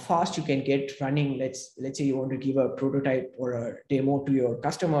fast you can get running. Let's say you want to give a prototype or a demo to your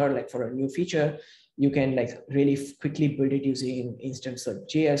customer, like for a new feature. You can like really quickly build it using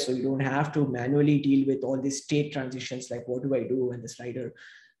instance.js. So you don't have to manually deal with all these state transitions, like what do I do when the slider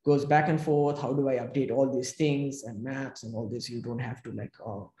goes back and forth? How do I update all these things and maps and all this? You don't have to like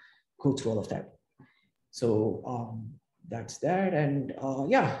go through all of that. So that's that. And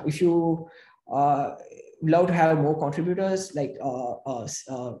yeah, if you love to have more contributors, like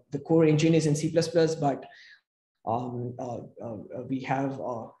the core engine is in C++, but we have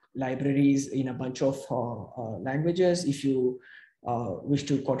libraries in a bunch of languages. If you wish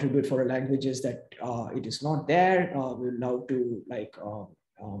to contribute for languages that it is not there, we'd love to like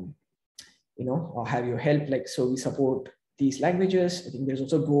have your help. Like, so we support these languages. I think there's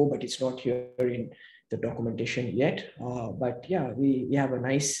also Go, but it's not here in the documentation yet. But yeah, we have a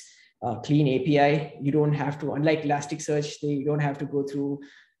nice clean API. You don't have to, unlike Elasticsearch, you don't have to go through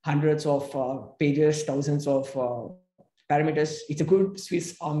hundreds of pages, thousands of parameters. It's a good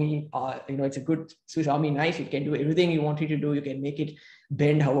Swiss Army, it's a good Swiss Army knife. It can do everything you want it to do. You can make it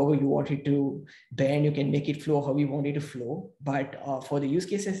bend however you want it to bend. You can make it flow how you want it to flow. But for the use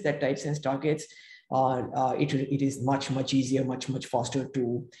cases that Typesense targets, it is much easier, much faster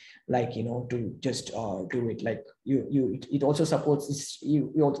to to just do it. Like it also supports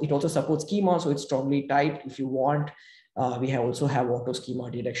it also supports schema, so it's strongly typed if you want. We also have auto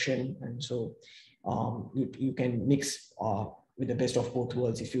schema detection, and so you can mix with the best of both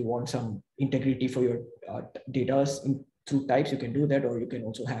worlds. If you want some integrity for your data through types, you can do that, or you can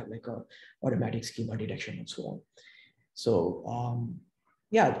also have like a automatic schema detection and so on. So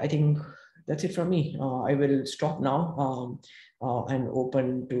yeah, I think that's it from me. I will stop now and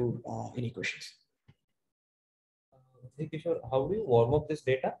open to any questions. Hey Kishore, how do you warm up this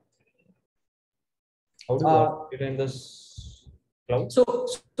data? How do you warm up data in this cloud?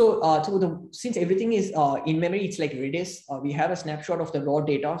 Since everything is in memory, it's like Redis. We have a snapshot of the raw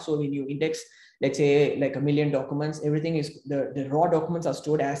data. So when you index, let's say like 1 million documents, everything is the raw documents are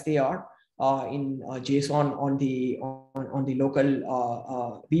stored as they are. In JSON on the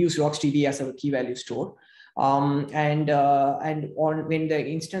local, we use RocksDB as a key value store, and when the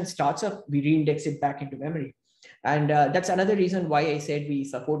instance starts up, we reindex it back into memory, and that's another reason why I said we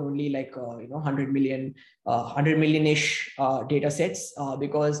support only like 100 million-ish data sets,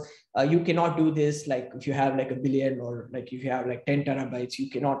 because you cannot do this like if you have like 1 billion, or like if you have like 10 terabytes,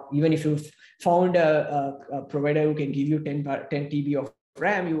 you cannot. Even if you've found a provider who can give you 10 TB of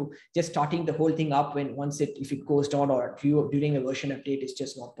RAM, you just starting the whole thing up if it goes down or during a version update is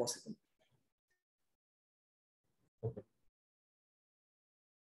just not possible. Okay.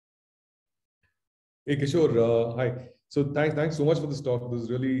 Hey Kishore, hi. So thanks so much for this talk. This is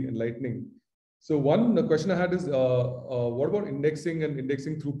really enlightening. So one question I had is, what about indexing and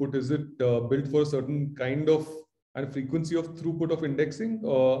indexing throughput? Is it built for a certain kind of and frequency of throughput of indexing,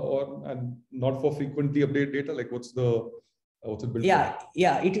 and not for frequently update data? Like what's it built for?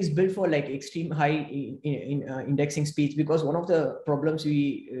 Yeah, it is built for like extreme high indexing speeds, because one of the problems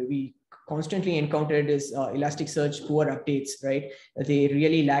we constantly encountered is Elasticsearch poor updates, right? They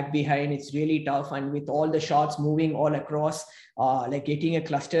really lag behind. It's really tough, and with all the shards moving all across, like getting a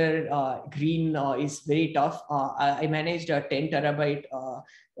cluster green is very tough. I managed a 10 terabyte,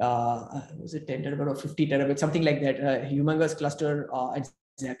 was it 10 terabyte or 50 terabyte, something like that, humongous cluster, and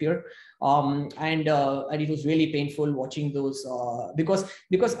Zapier. And it was really painful watching those because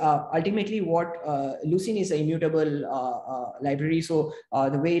ultimately what Lucene is an immutable library. So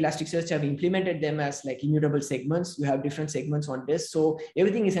the way Elasticsearch have implemented them as like immutable segments, you have different segments on this. So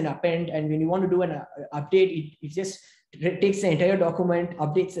everything is an append, and when you want to do an update, it just takes the entire document,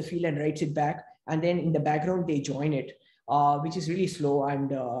 updates the field and writes it back. And then in the background, they join it, which is really slow.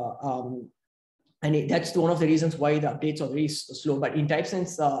 And that's one of the reasons why the updates are very slow. But in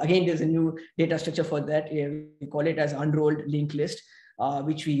Typesense, again, there's a new data structure for that. We call it as unrolled linked list,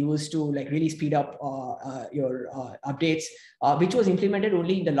 which we use to like really speed up your updates, which was implemented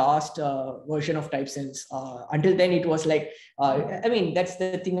only in the last version of Typesense. Until then, it was like, I mean, that's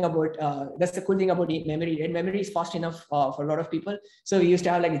the thing about, that's the cool thing about memory. And memory is fast enough for a lot of people. So we used to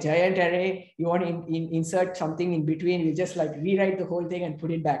have like a giant array. You want to insert something in between, you just like rewrite the whole thing and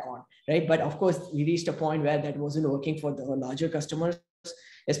put it back on. Right. But of course, we reached a point where that wasn't working for the larger customers,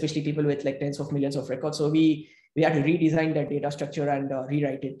 especially people with like tens of millions of records. So we had to redesign that data structure and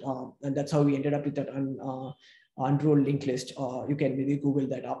rewrite it. And that's how we ended up with that unrolled linked list. You can maybe Google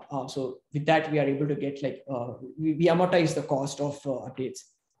that up. So with that, we are able to get like, we amortize the cost of updates.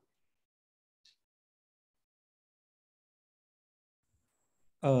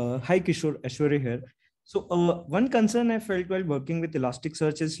 Hi Kishore, Ashwari here. So one concern I felt while working with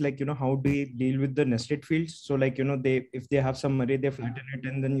Elasticsearch is like, how do you deal with the nested fields? So like, if they have some array, they flatten it,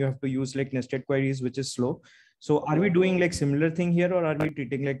 and then you have to use like nested queries, which is slow. So are we doing like similar thing here, or are we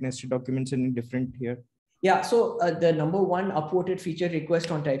treating like nested documents in different here? Yeah, so the number one upvoted feature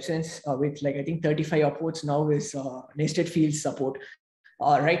request on Typesense with like, I think 35 upvotes now is nested fields support.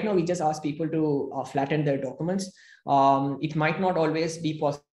 Right now, we just ask people to flatten their documents. It might not always be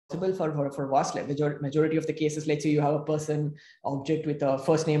possible for vast majority of the cases. Let's say you have a person object with a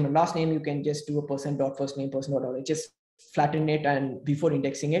first name and last name, you can just do a person dot first name, person dot, just flatten it and before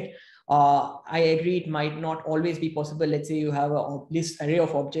indexing it. I agree, it might not always be possible. Let's say you have a list array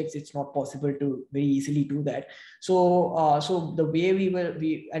of objects, it's not possible to very easily do that. So so the way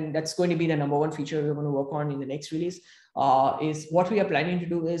and that's going to be the number one feature we're going to work on in the next release, is what we are planning to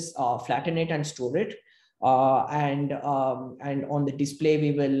do is flatten it and store it. And on the display,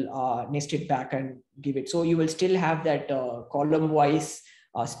 we will nest it back and give it. So you will still have that column-wise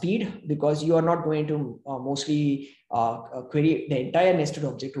speed, because you are not going to mostly query the entire nested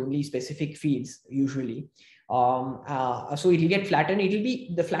object, only specific fields usually. So it will get flattened. It will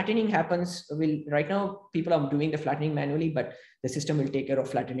be, the flattening happens, right now people are doing the flattening manually, but the system will take care of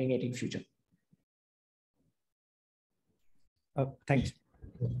flattening it in future. Thanks.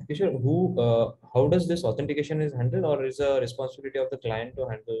 Kishore, how does this authentication is handled, or is a responsibility of the client to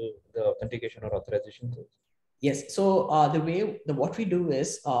handle the authentication or authorization? Yes. So what we do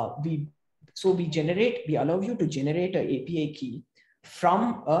is we allow you to generate an API key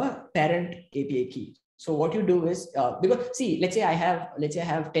from a parent API key. So what you do is, because see, let's say I have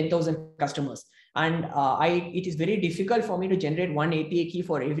 10,000 customers, and it is very difficult for me to generate one API key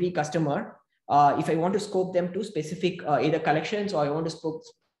for every customer. If I want to scope them to specific either collections, or I want to scope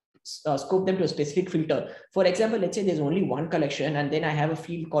them to a specific filter. For example, let's say there's only one collection, and then I have a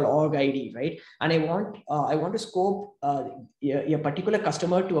field called org ID, right? And I want to scope a particular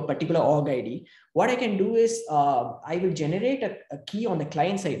customer to a particular org ID. What I can do is I will generate a key on the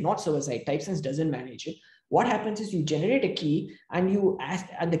client side, not server side. Typesense doesn't manage it. What happens is you generate a key, and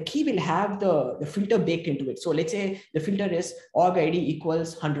the key will have the filter baked into it. So let's say the filter is org ID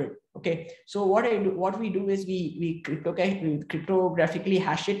equals 100. Okay, so what we do is we cryptographically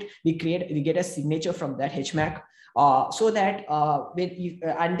hash it. We get a signature from that HMAC, so that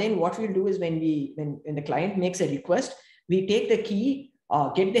and then what we'll do is when the client makes a request, we take the key,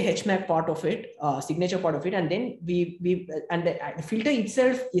 get the HMAC part of it, signature part of it, and then the filter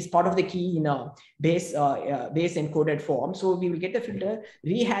itself is part of the key in a base encoded form. So we will get the filter,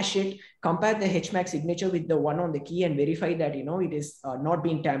 rehash it, compare the HMAC signature with the one on the key, and verify that it is not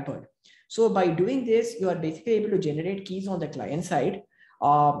being tampered. So by doing this, you are basically able to generate keys on the client side,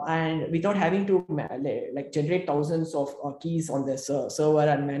 and without having to like generate thousands of keys on the server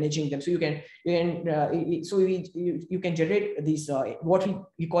and managing them. So you can generate these what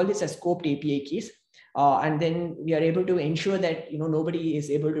we call this as scoped API keys, and then we are able to ensure that nobody is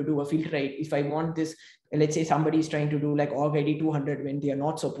able to do a filter. Right? If I want this, let's say somebody is trying to do like org ID 200 when they are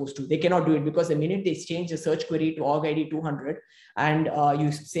not supposed to, they cannot do it, because the minute they change the search query to org ID 200 and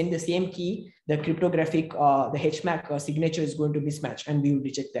you send the same key, the cryptographic the HMAC signature is going to mismatch, and we will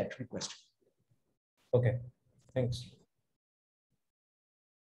reject that request. Okay, thanks.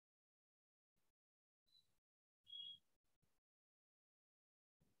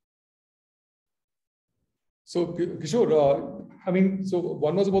 So Kishore, I mean, so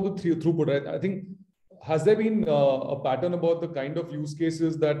one was about the throughput. I think, has there been a pattern about the kind of use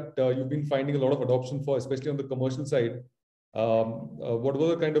cases that you've been finding a lot of adoption for, especially on the commercial side? What were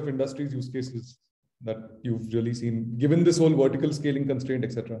the kind of industries use cases that you've really seen, given this whole vertical scaling constraint,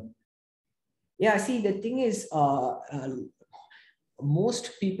 etc.? Yeah, see, the thing is,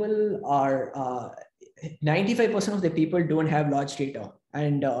 most people are 95% of the people don't have large data,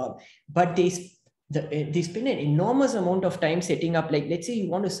 and but they spend an enormous amount of time setting up, like, let's say you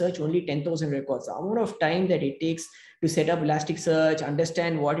want to search only 10,000 records. The amount of time that it takes to set up Elasticsearch,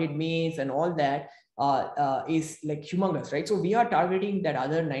 understand what it means and all that is like humongous, right? So we are targeting that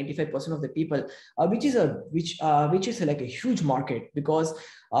other 95% of the people, which is like a huge market, because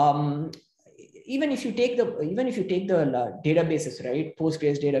even if you take the databases, right,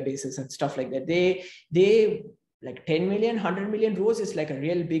 Postgres databases and stuff like that, they like 10 million, 100 million rows is like a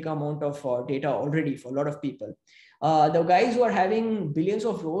real big amount of data already for a lot of people. The guys who are having billions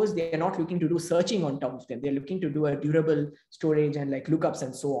of rows, they are not looking to do searching on top of them. They're looking to do a durable storage and like lookups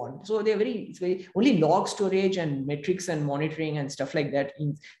and so on. So it's very only log storage and metrics and monitoring and stuff like that.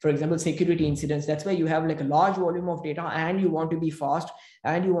 For example, security incidents, that's why you have like a large volume of data and you want to be fast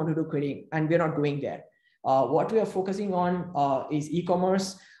and you want to do querying, and we're not going there. What we are focusing on is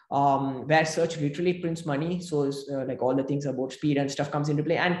e-commerce, where search literally prints money. So like all the things about speed and stuff comes into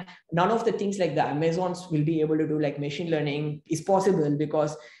play, and none of the things like the Amazons will be able to do, like machine learning is possible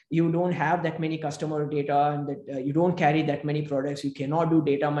because you don't have that many customer data, and that you don't carry that many products. You cannot do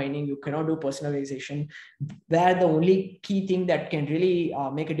data mining, you cannot do personalization, where the only key thing that can really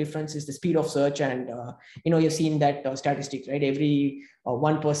make a difference is the speed of search. And you've seen that statistics, right? Every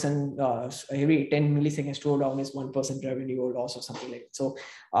 1%, every 10 milliseconds scroll down is 1% revenue or loss or something like that.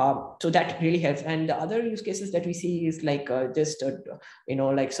 So that really helps. And the other use cases that we see is like just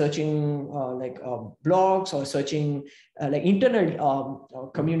like searching blogs, or searching like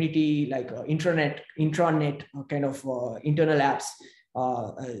internal community, like intranet kind of internal apps.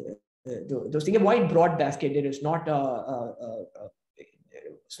 Those things, a wide broad basket. There is not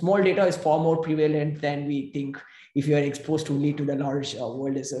small data is far more prevalent than we think. If you are exposed only to the large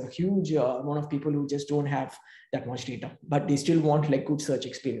world, is a huge amount of people who just don't have that much data, but they still want like good search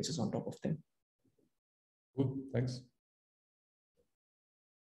experiences on top of them. Cool, thanks.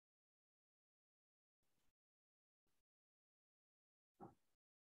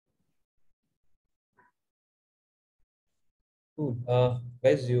 Cool.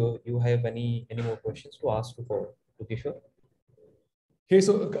 Guys, you have any more questions to ask to Kishore? Okay,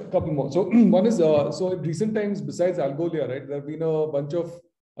 so a couple more. So one is, so in recent times, besides Algolia, right, there have been a bunch of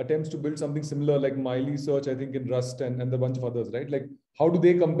attempts to build something similar like Miley Search, I think in Rust, and a bunch of others, right? Like, how do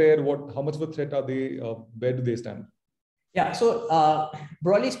they compare? How much of a threat are they? Where do they stand? Yeah, so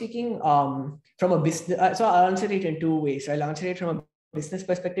broadly speaking, from a business, so I'll answer it in two ways. I'll answer it from a business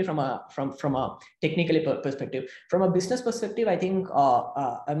perspective, from a technical perspective. From a business perspective, I think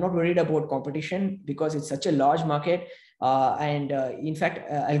I'm not worried about competition because it's such a large market. In fact,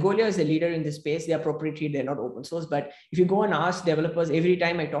 Algolia is a leader in this space. They are proprietary, they're not open source. But if you go and ask developers, every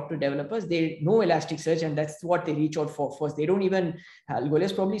time I talk to developers, they know Elasticsearch, and that's what they reach out for first. They don't even,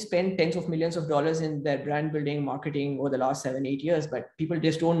 Algolia's probably spent tens of millions of dollars in their brand building, marketing over the last 7-8 years, but people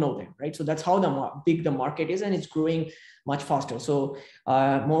just don't know them, right? So that's how big the market is, and it's growing much faster. So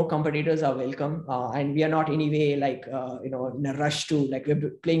more competitors are welcome, and we are not anyway like in a rush to, like,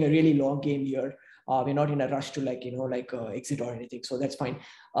 we're playing a really long game here. We're not in a rush to exit or anything, so that's fine.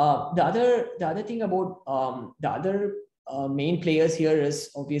 The other thing about the other main players here is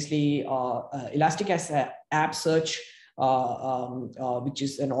obviously Elastic has an app search, which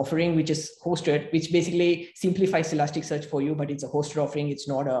is an offering which is hosted, which basically simplifies Elasticsearch for you, but it's a hosted offering. It's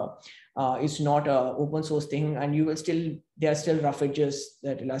not a open source thing, and there are still rough edges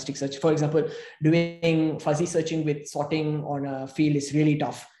that Elasticsearch, for example, doing fuzzy searching with sorting on a field is really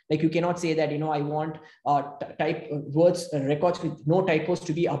tough. Like, you cannot say that, I want type words, records with no typos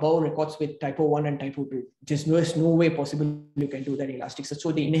to be above records with typo 1 and typo 2. There's no way possible you can do that in Elasticsearch.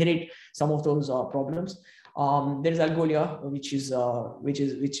 So they inherit some of those problems. There is Algolia,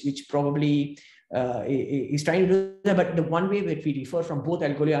 which probably is trying to do that. But the one way that we refer from both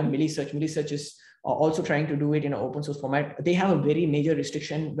Algolia and Millisearch is also trying to do it in an open source format. They have a very major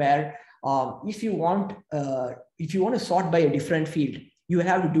restriction where if you want to sort by a different field, you will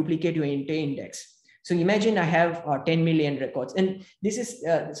have to duplicate your entire index. So imagine I have 10 million records, and this is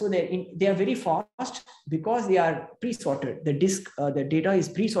so they are very fast because they are pre-sorted. The disk, the data is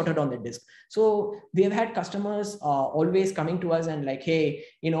pre-sorted on the disk. So we have had customers always coming to us and like, hey,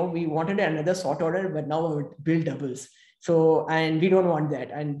 we wanted another sort order, but now we build doubles. So, and we don't want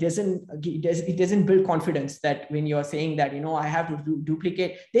that. And it doesn't build confidence that when you're saying that, I have to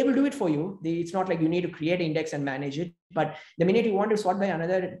duplicate, they will do it for you. It's not like you need to create index and manage it. But the minute you want to sort by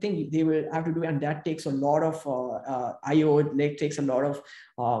another thing, they will have to do it. And that takes a lot of IO, it takes a lot of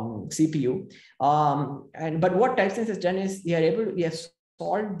CPU. But what Typesense has done is we have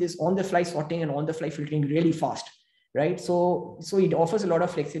solved this on-the-fly sorting and on-the-fly filtering really fast. Right. So it offers a lot of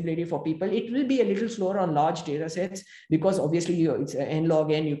flexibility for people. It will be a little slower on large data sets because obviously it's n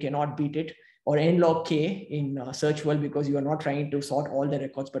log n, you cannot beat it, or n log k in search world, because you are not trying to sort all the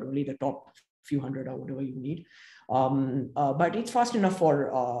records, but only the top few hundred or whatever you need. But it's fast enough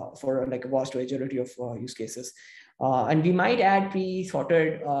for like a vast majority of use cases. And we might add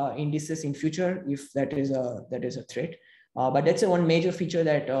pre-sorted indices in future if that is a threat. But that's one major feature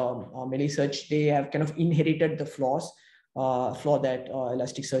that Melisearch, they have kind of inherited the flaw that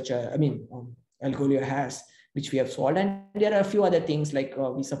Elasticsearch, Algolia has, which we have solved. And there are a few other things like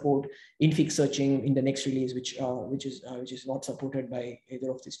we support infix searching in the next release, which is not supported by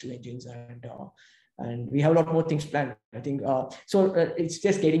either of these two engines. And we have a lot more things planned, I think. It's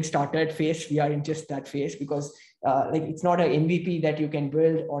just getting started phase. We are in just that phase because like it's not an MVP that you can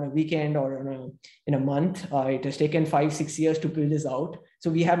build on a weekend or in a month. It has taken 5-6 years to build this out.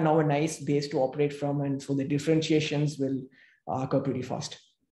 So we have now a nice base to operate from, and so the differentiations will occur pretty fast.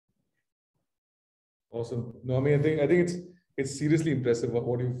 Awesome. No, I think it's seriously impressive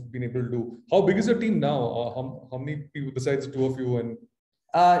what you've been able to do. How big is your team now? How many people besides the two of you? And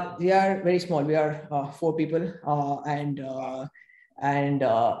we are very small. We are 4 people, and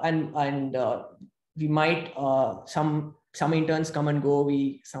we might some interns come and go.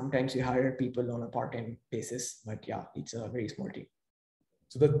 Sometimes we hire people on a part-time basis, but yeah, it's a very small team.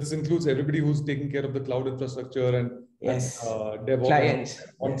 So that this includes everybody who's taking care of the cloud infrastructure and DevOps, clients,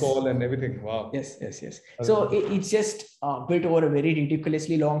 on call and everything. Wow. Yes. So it's just built over a very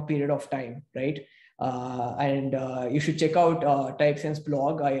ridiculously long period of time, right? You should check out Typesense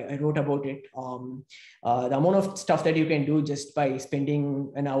blog. I wrote about it. The amount of stuff that you can do just by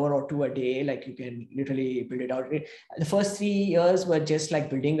spending an hour or 2 a day, like you can literally build it out. The first 3 years were just like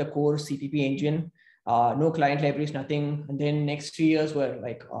building the core CPP engine, no client libraries, nothing. And then next 3 years were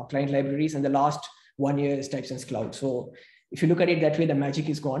like client libraries, and the last 1 year is Typesense Cloud. So if you look at it that way, the magic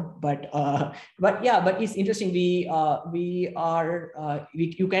is gone. But it's interesting. You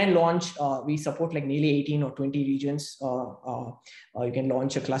can launch. We support like nearly 18 or 20 regions. You can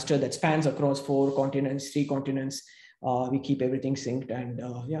launch a cluster that spans across 4 continents, 3 continents. We keep everything synced, and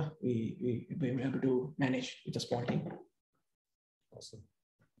we're able to manage with a small team. Awesome.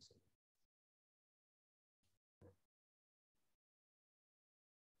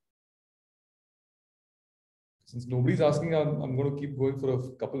 Since nobody's asking, I'm going to keep going for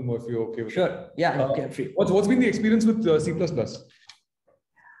a couple more if you're okay with it. Sure. Yeah, okay, I'm free. What's been the experience with C++?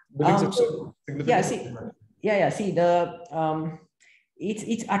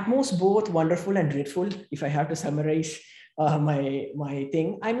 It's at most both wonderful and dreadful. If I have to summarize my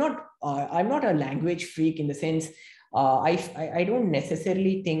thing, I'm not a language freak in the sense I don't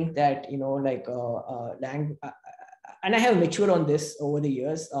necessarily think that and I have matured on this over the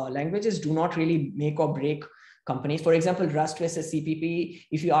years. Languages do not really make or break companies. For example, Rust versus CPP.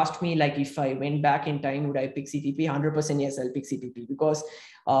 If you asked me, like if I went back in time, would I pick CPP? 100% yes, I'll pick CPP, because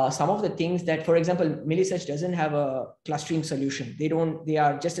some of the things that, for example, Melisearch doesn't have a clustering solution. They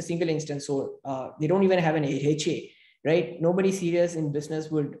are just a single instance. So they don't even have an HA, right? Nobody serious in business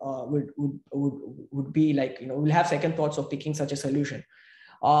would be like, will have second thoughts of picking such a solution.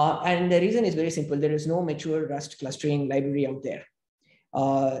 And the reason is very simple. There is no mature Rust clustering library out there.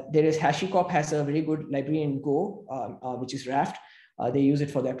 There is HashiCorp has a very good library in Go, which is Raft. They use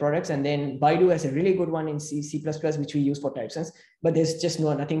it for their products. And then Baidu has a really good one in C++, which we use for Typesense, but there's just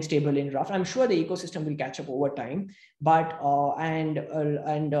nothing stable in Raft. I'm sure the ecosystem will catch up over time, but,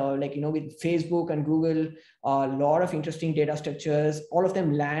 with Facebook and Google, a lot of interesting data structures, all of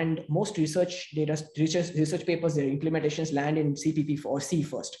them land, most research papers, their implementations land in CPP or C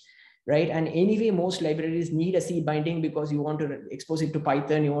first. Right. And anyway, most libraries need a C binding because you want to expose it to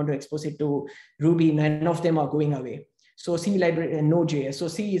Python, you want to expose it to Ruby. None of them are going away. So C library and Node.js. So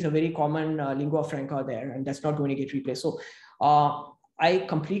C is a very common lingua franca there, and that's not going to get replaced. So I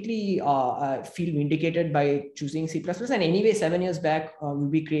completely feel vindicated by choosing C++. And anyway, 7 years back, it would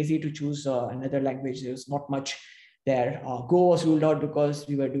be crazy to choose another language. There's not much there. Go was ruled out because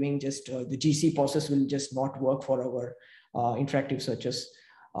we were doing just the GC process will just not work for our interactive searches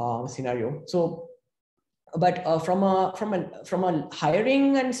scenario. So, but from a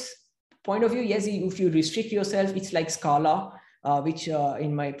hiring and point of view, yes, if you restrict yourself, it's like Scala. which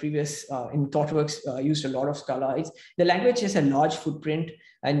in my previous in ThoughtWorks used a lot of Scala. The language has a large footprint,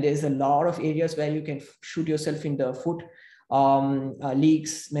 and there's a lot of areas where you can shoot yourself in the foot.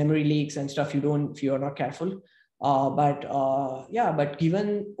 Leaks, memory leaks, and stuff. If you're not careful. But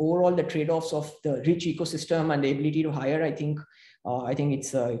given overall the trade-offs of the rich ecosystem and the ability to hire, I think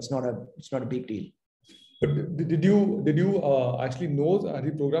it's not a big deal. But did you actually know, had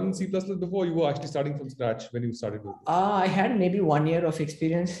you programmed in C++ before? You were actually starting from scratch when you started with it? I had maybe 1 year of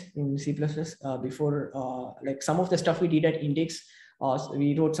experience in C++ before. Like some of the stuff we did at Index,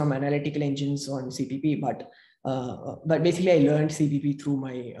 we wrote some analytical engines on CPP, but basically I learned CPP through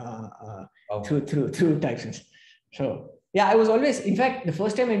my through Typesense. So yeah, I was always, in fact, the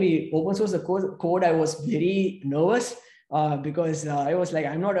first time when we open source the code, I was very nervous because I was like,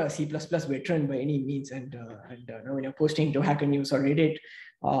 I'm not a C++ veteran by any means, and when you're posting to Hacker News or Reddit,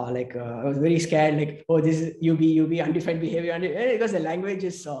 I was very scared, like, oh, this is UB undefined behavior, because the language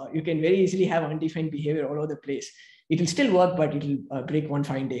is you can very easily have undefined behavior all over the place. It will still work, but it will break one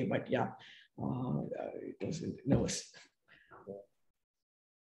fine day. But yeah, it was nervous.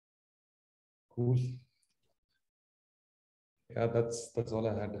 Cool. Yeah, that's all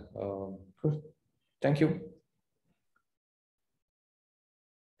I had. Cool. Thank you.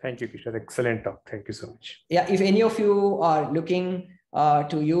 Thank you, Kishore. Excellent talk. Thank you so much. Yeah, if any of you are looking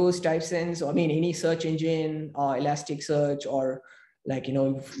to use Typesense, I mean, any search engine, Elasticsearch, or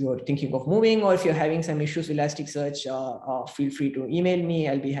if you're thinking of moving, or if you're having some issues with Elasticsearch, feel free to email me.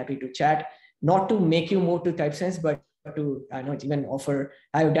 I'll be happy to chat. Not to make you move to Typesense, but to even offer.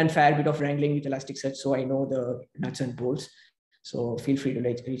 I've done a fair bit of wrangling with Elasticsearch, so I know the nuts and bolts. So feel free to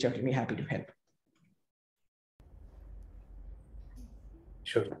reach out to me. Happy to help.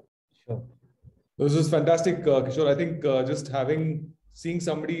 Sure. This is fantastic, Kishore. I think just seeing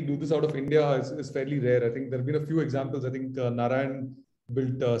somebody do this out of India is fairly rare. I think there have been a few examples. I think Narayan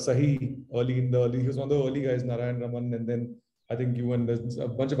built Sahi he was one of the early guys, Narayan Raman, and then I think you, and there's a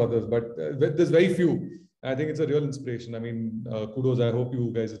bunch of others, but there's very few. I think it's a real inspiration. I mean, kudos. I hope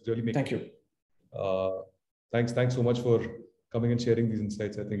you guys really make. Thank you. Thanks so much for coming and sharing these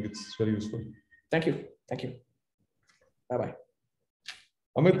insights. I think it's very useful. Thank you. Thank you. Bye-bye.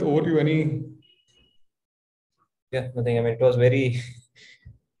 Amit, over to you. Any? Yeah, nothing. I mean, it was very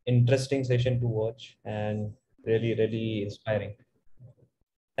interesting session to watch and really, really inspiring.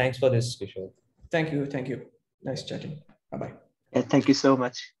 Thanks for this, Kishore. Thank you. Thank you. Nice chatting. Bye-bye. Yeah, thank you so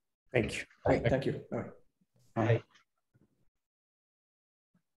much. Thank you. Bye. Thank you. Bye. Bye.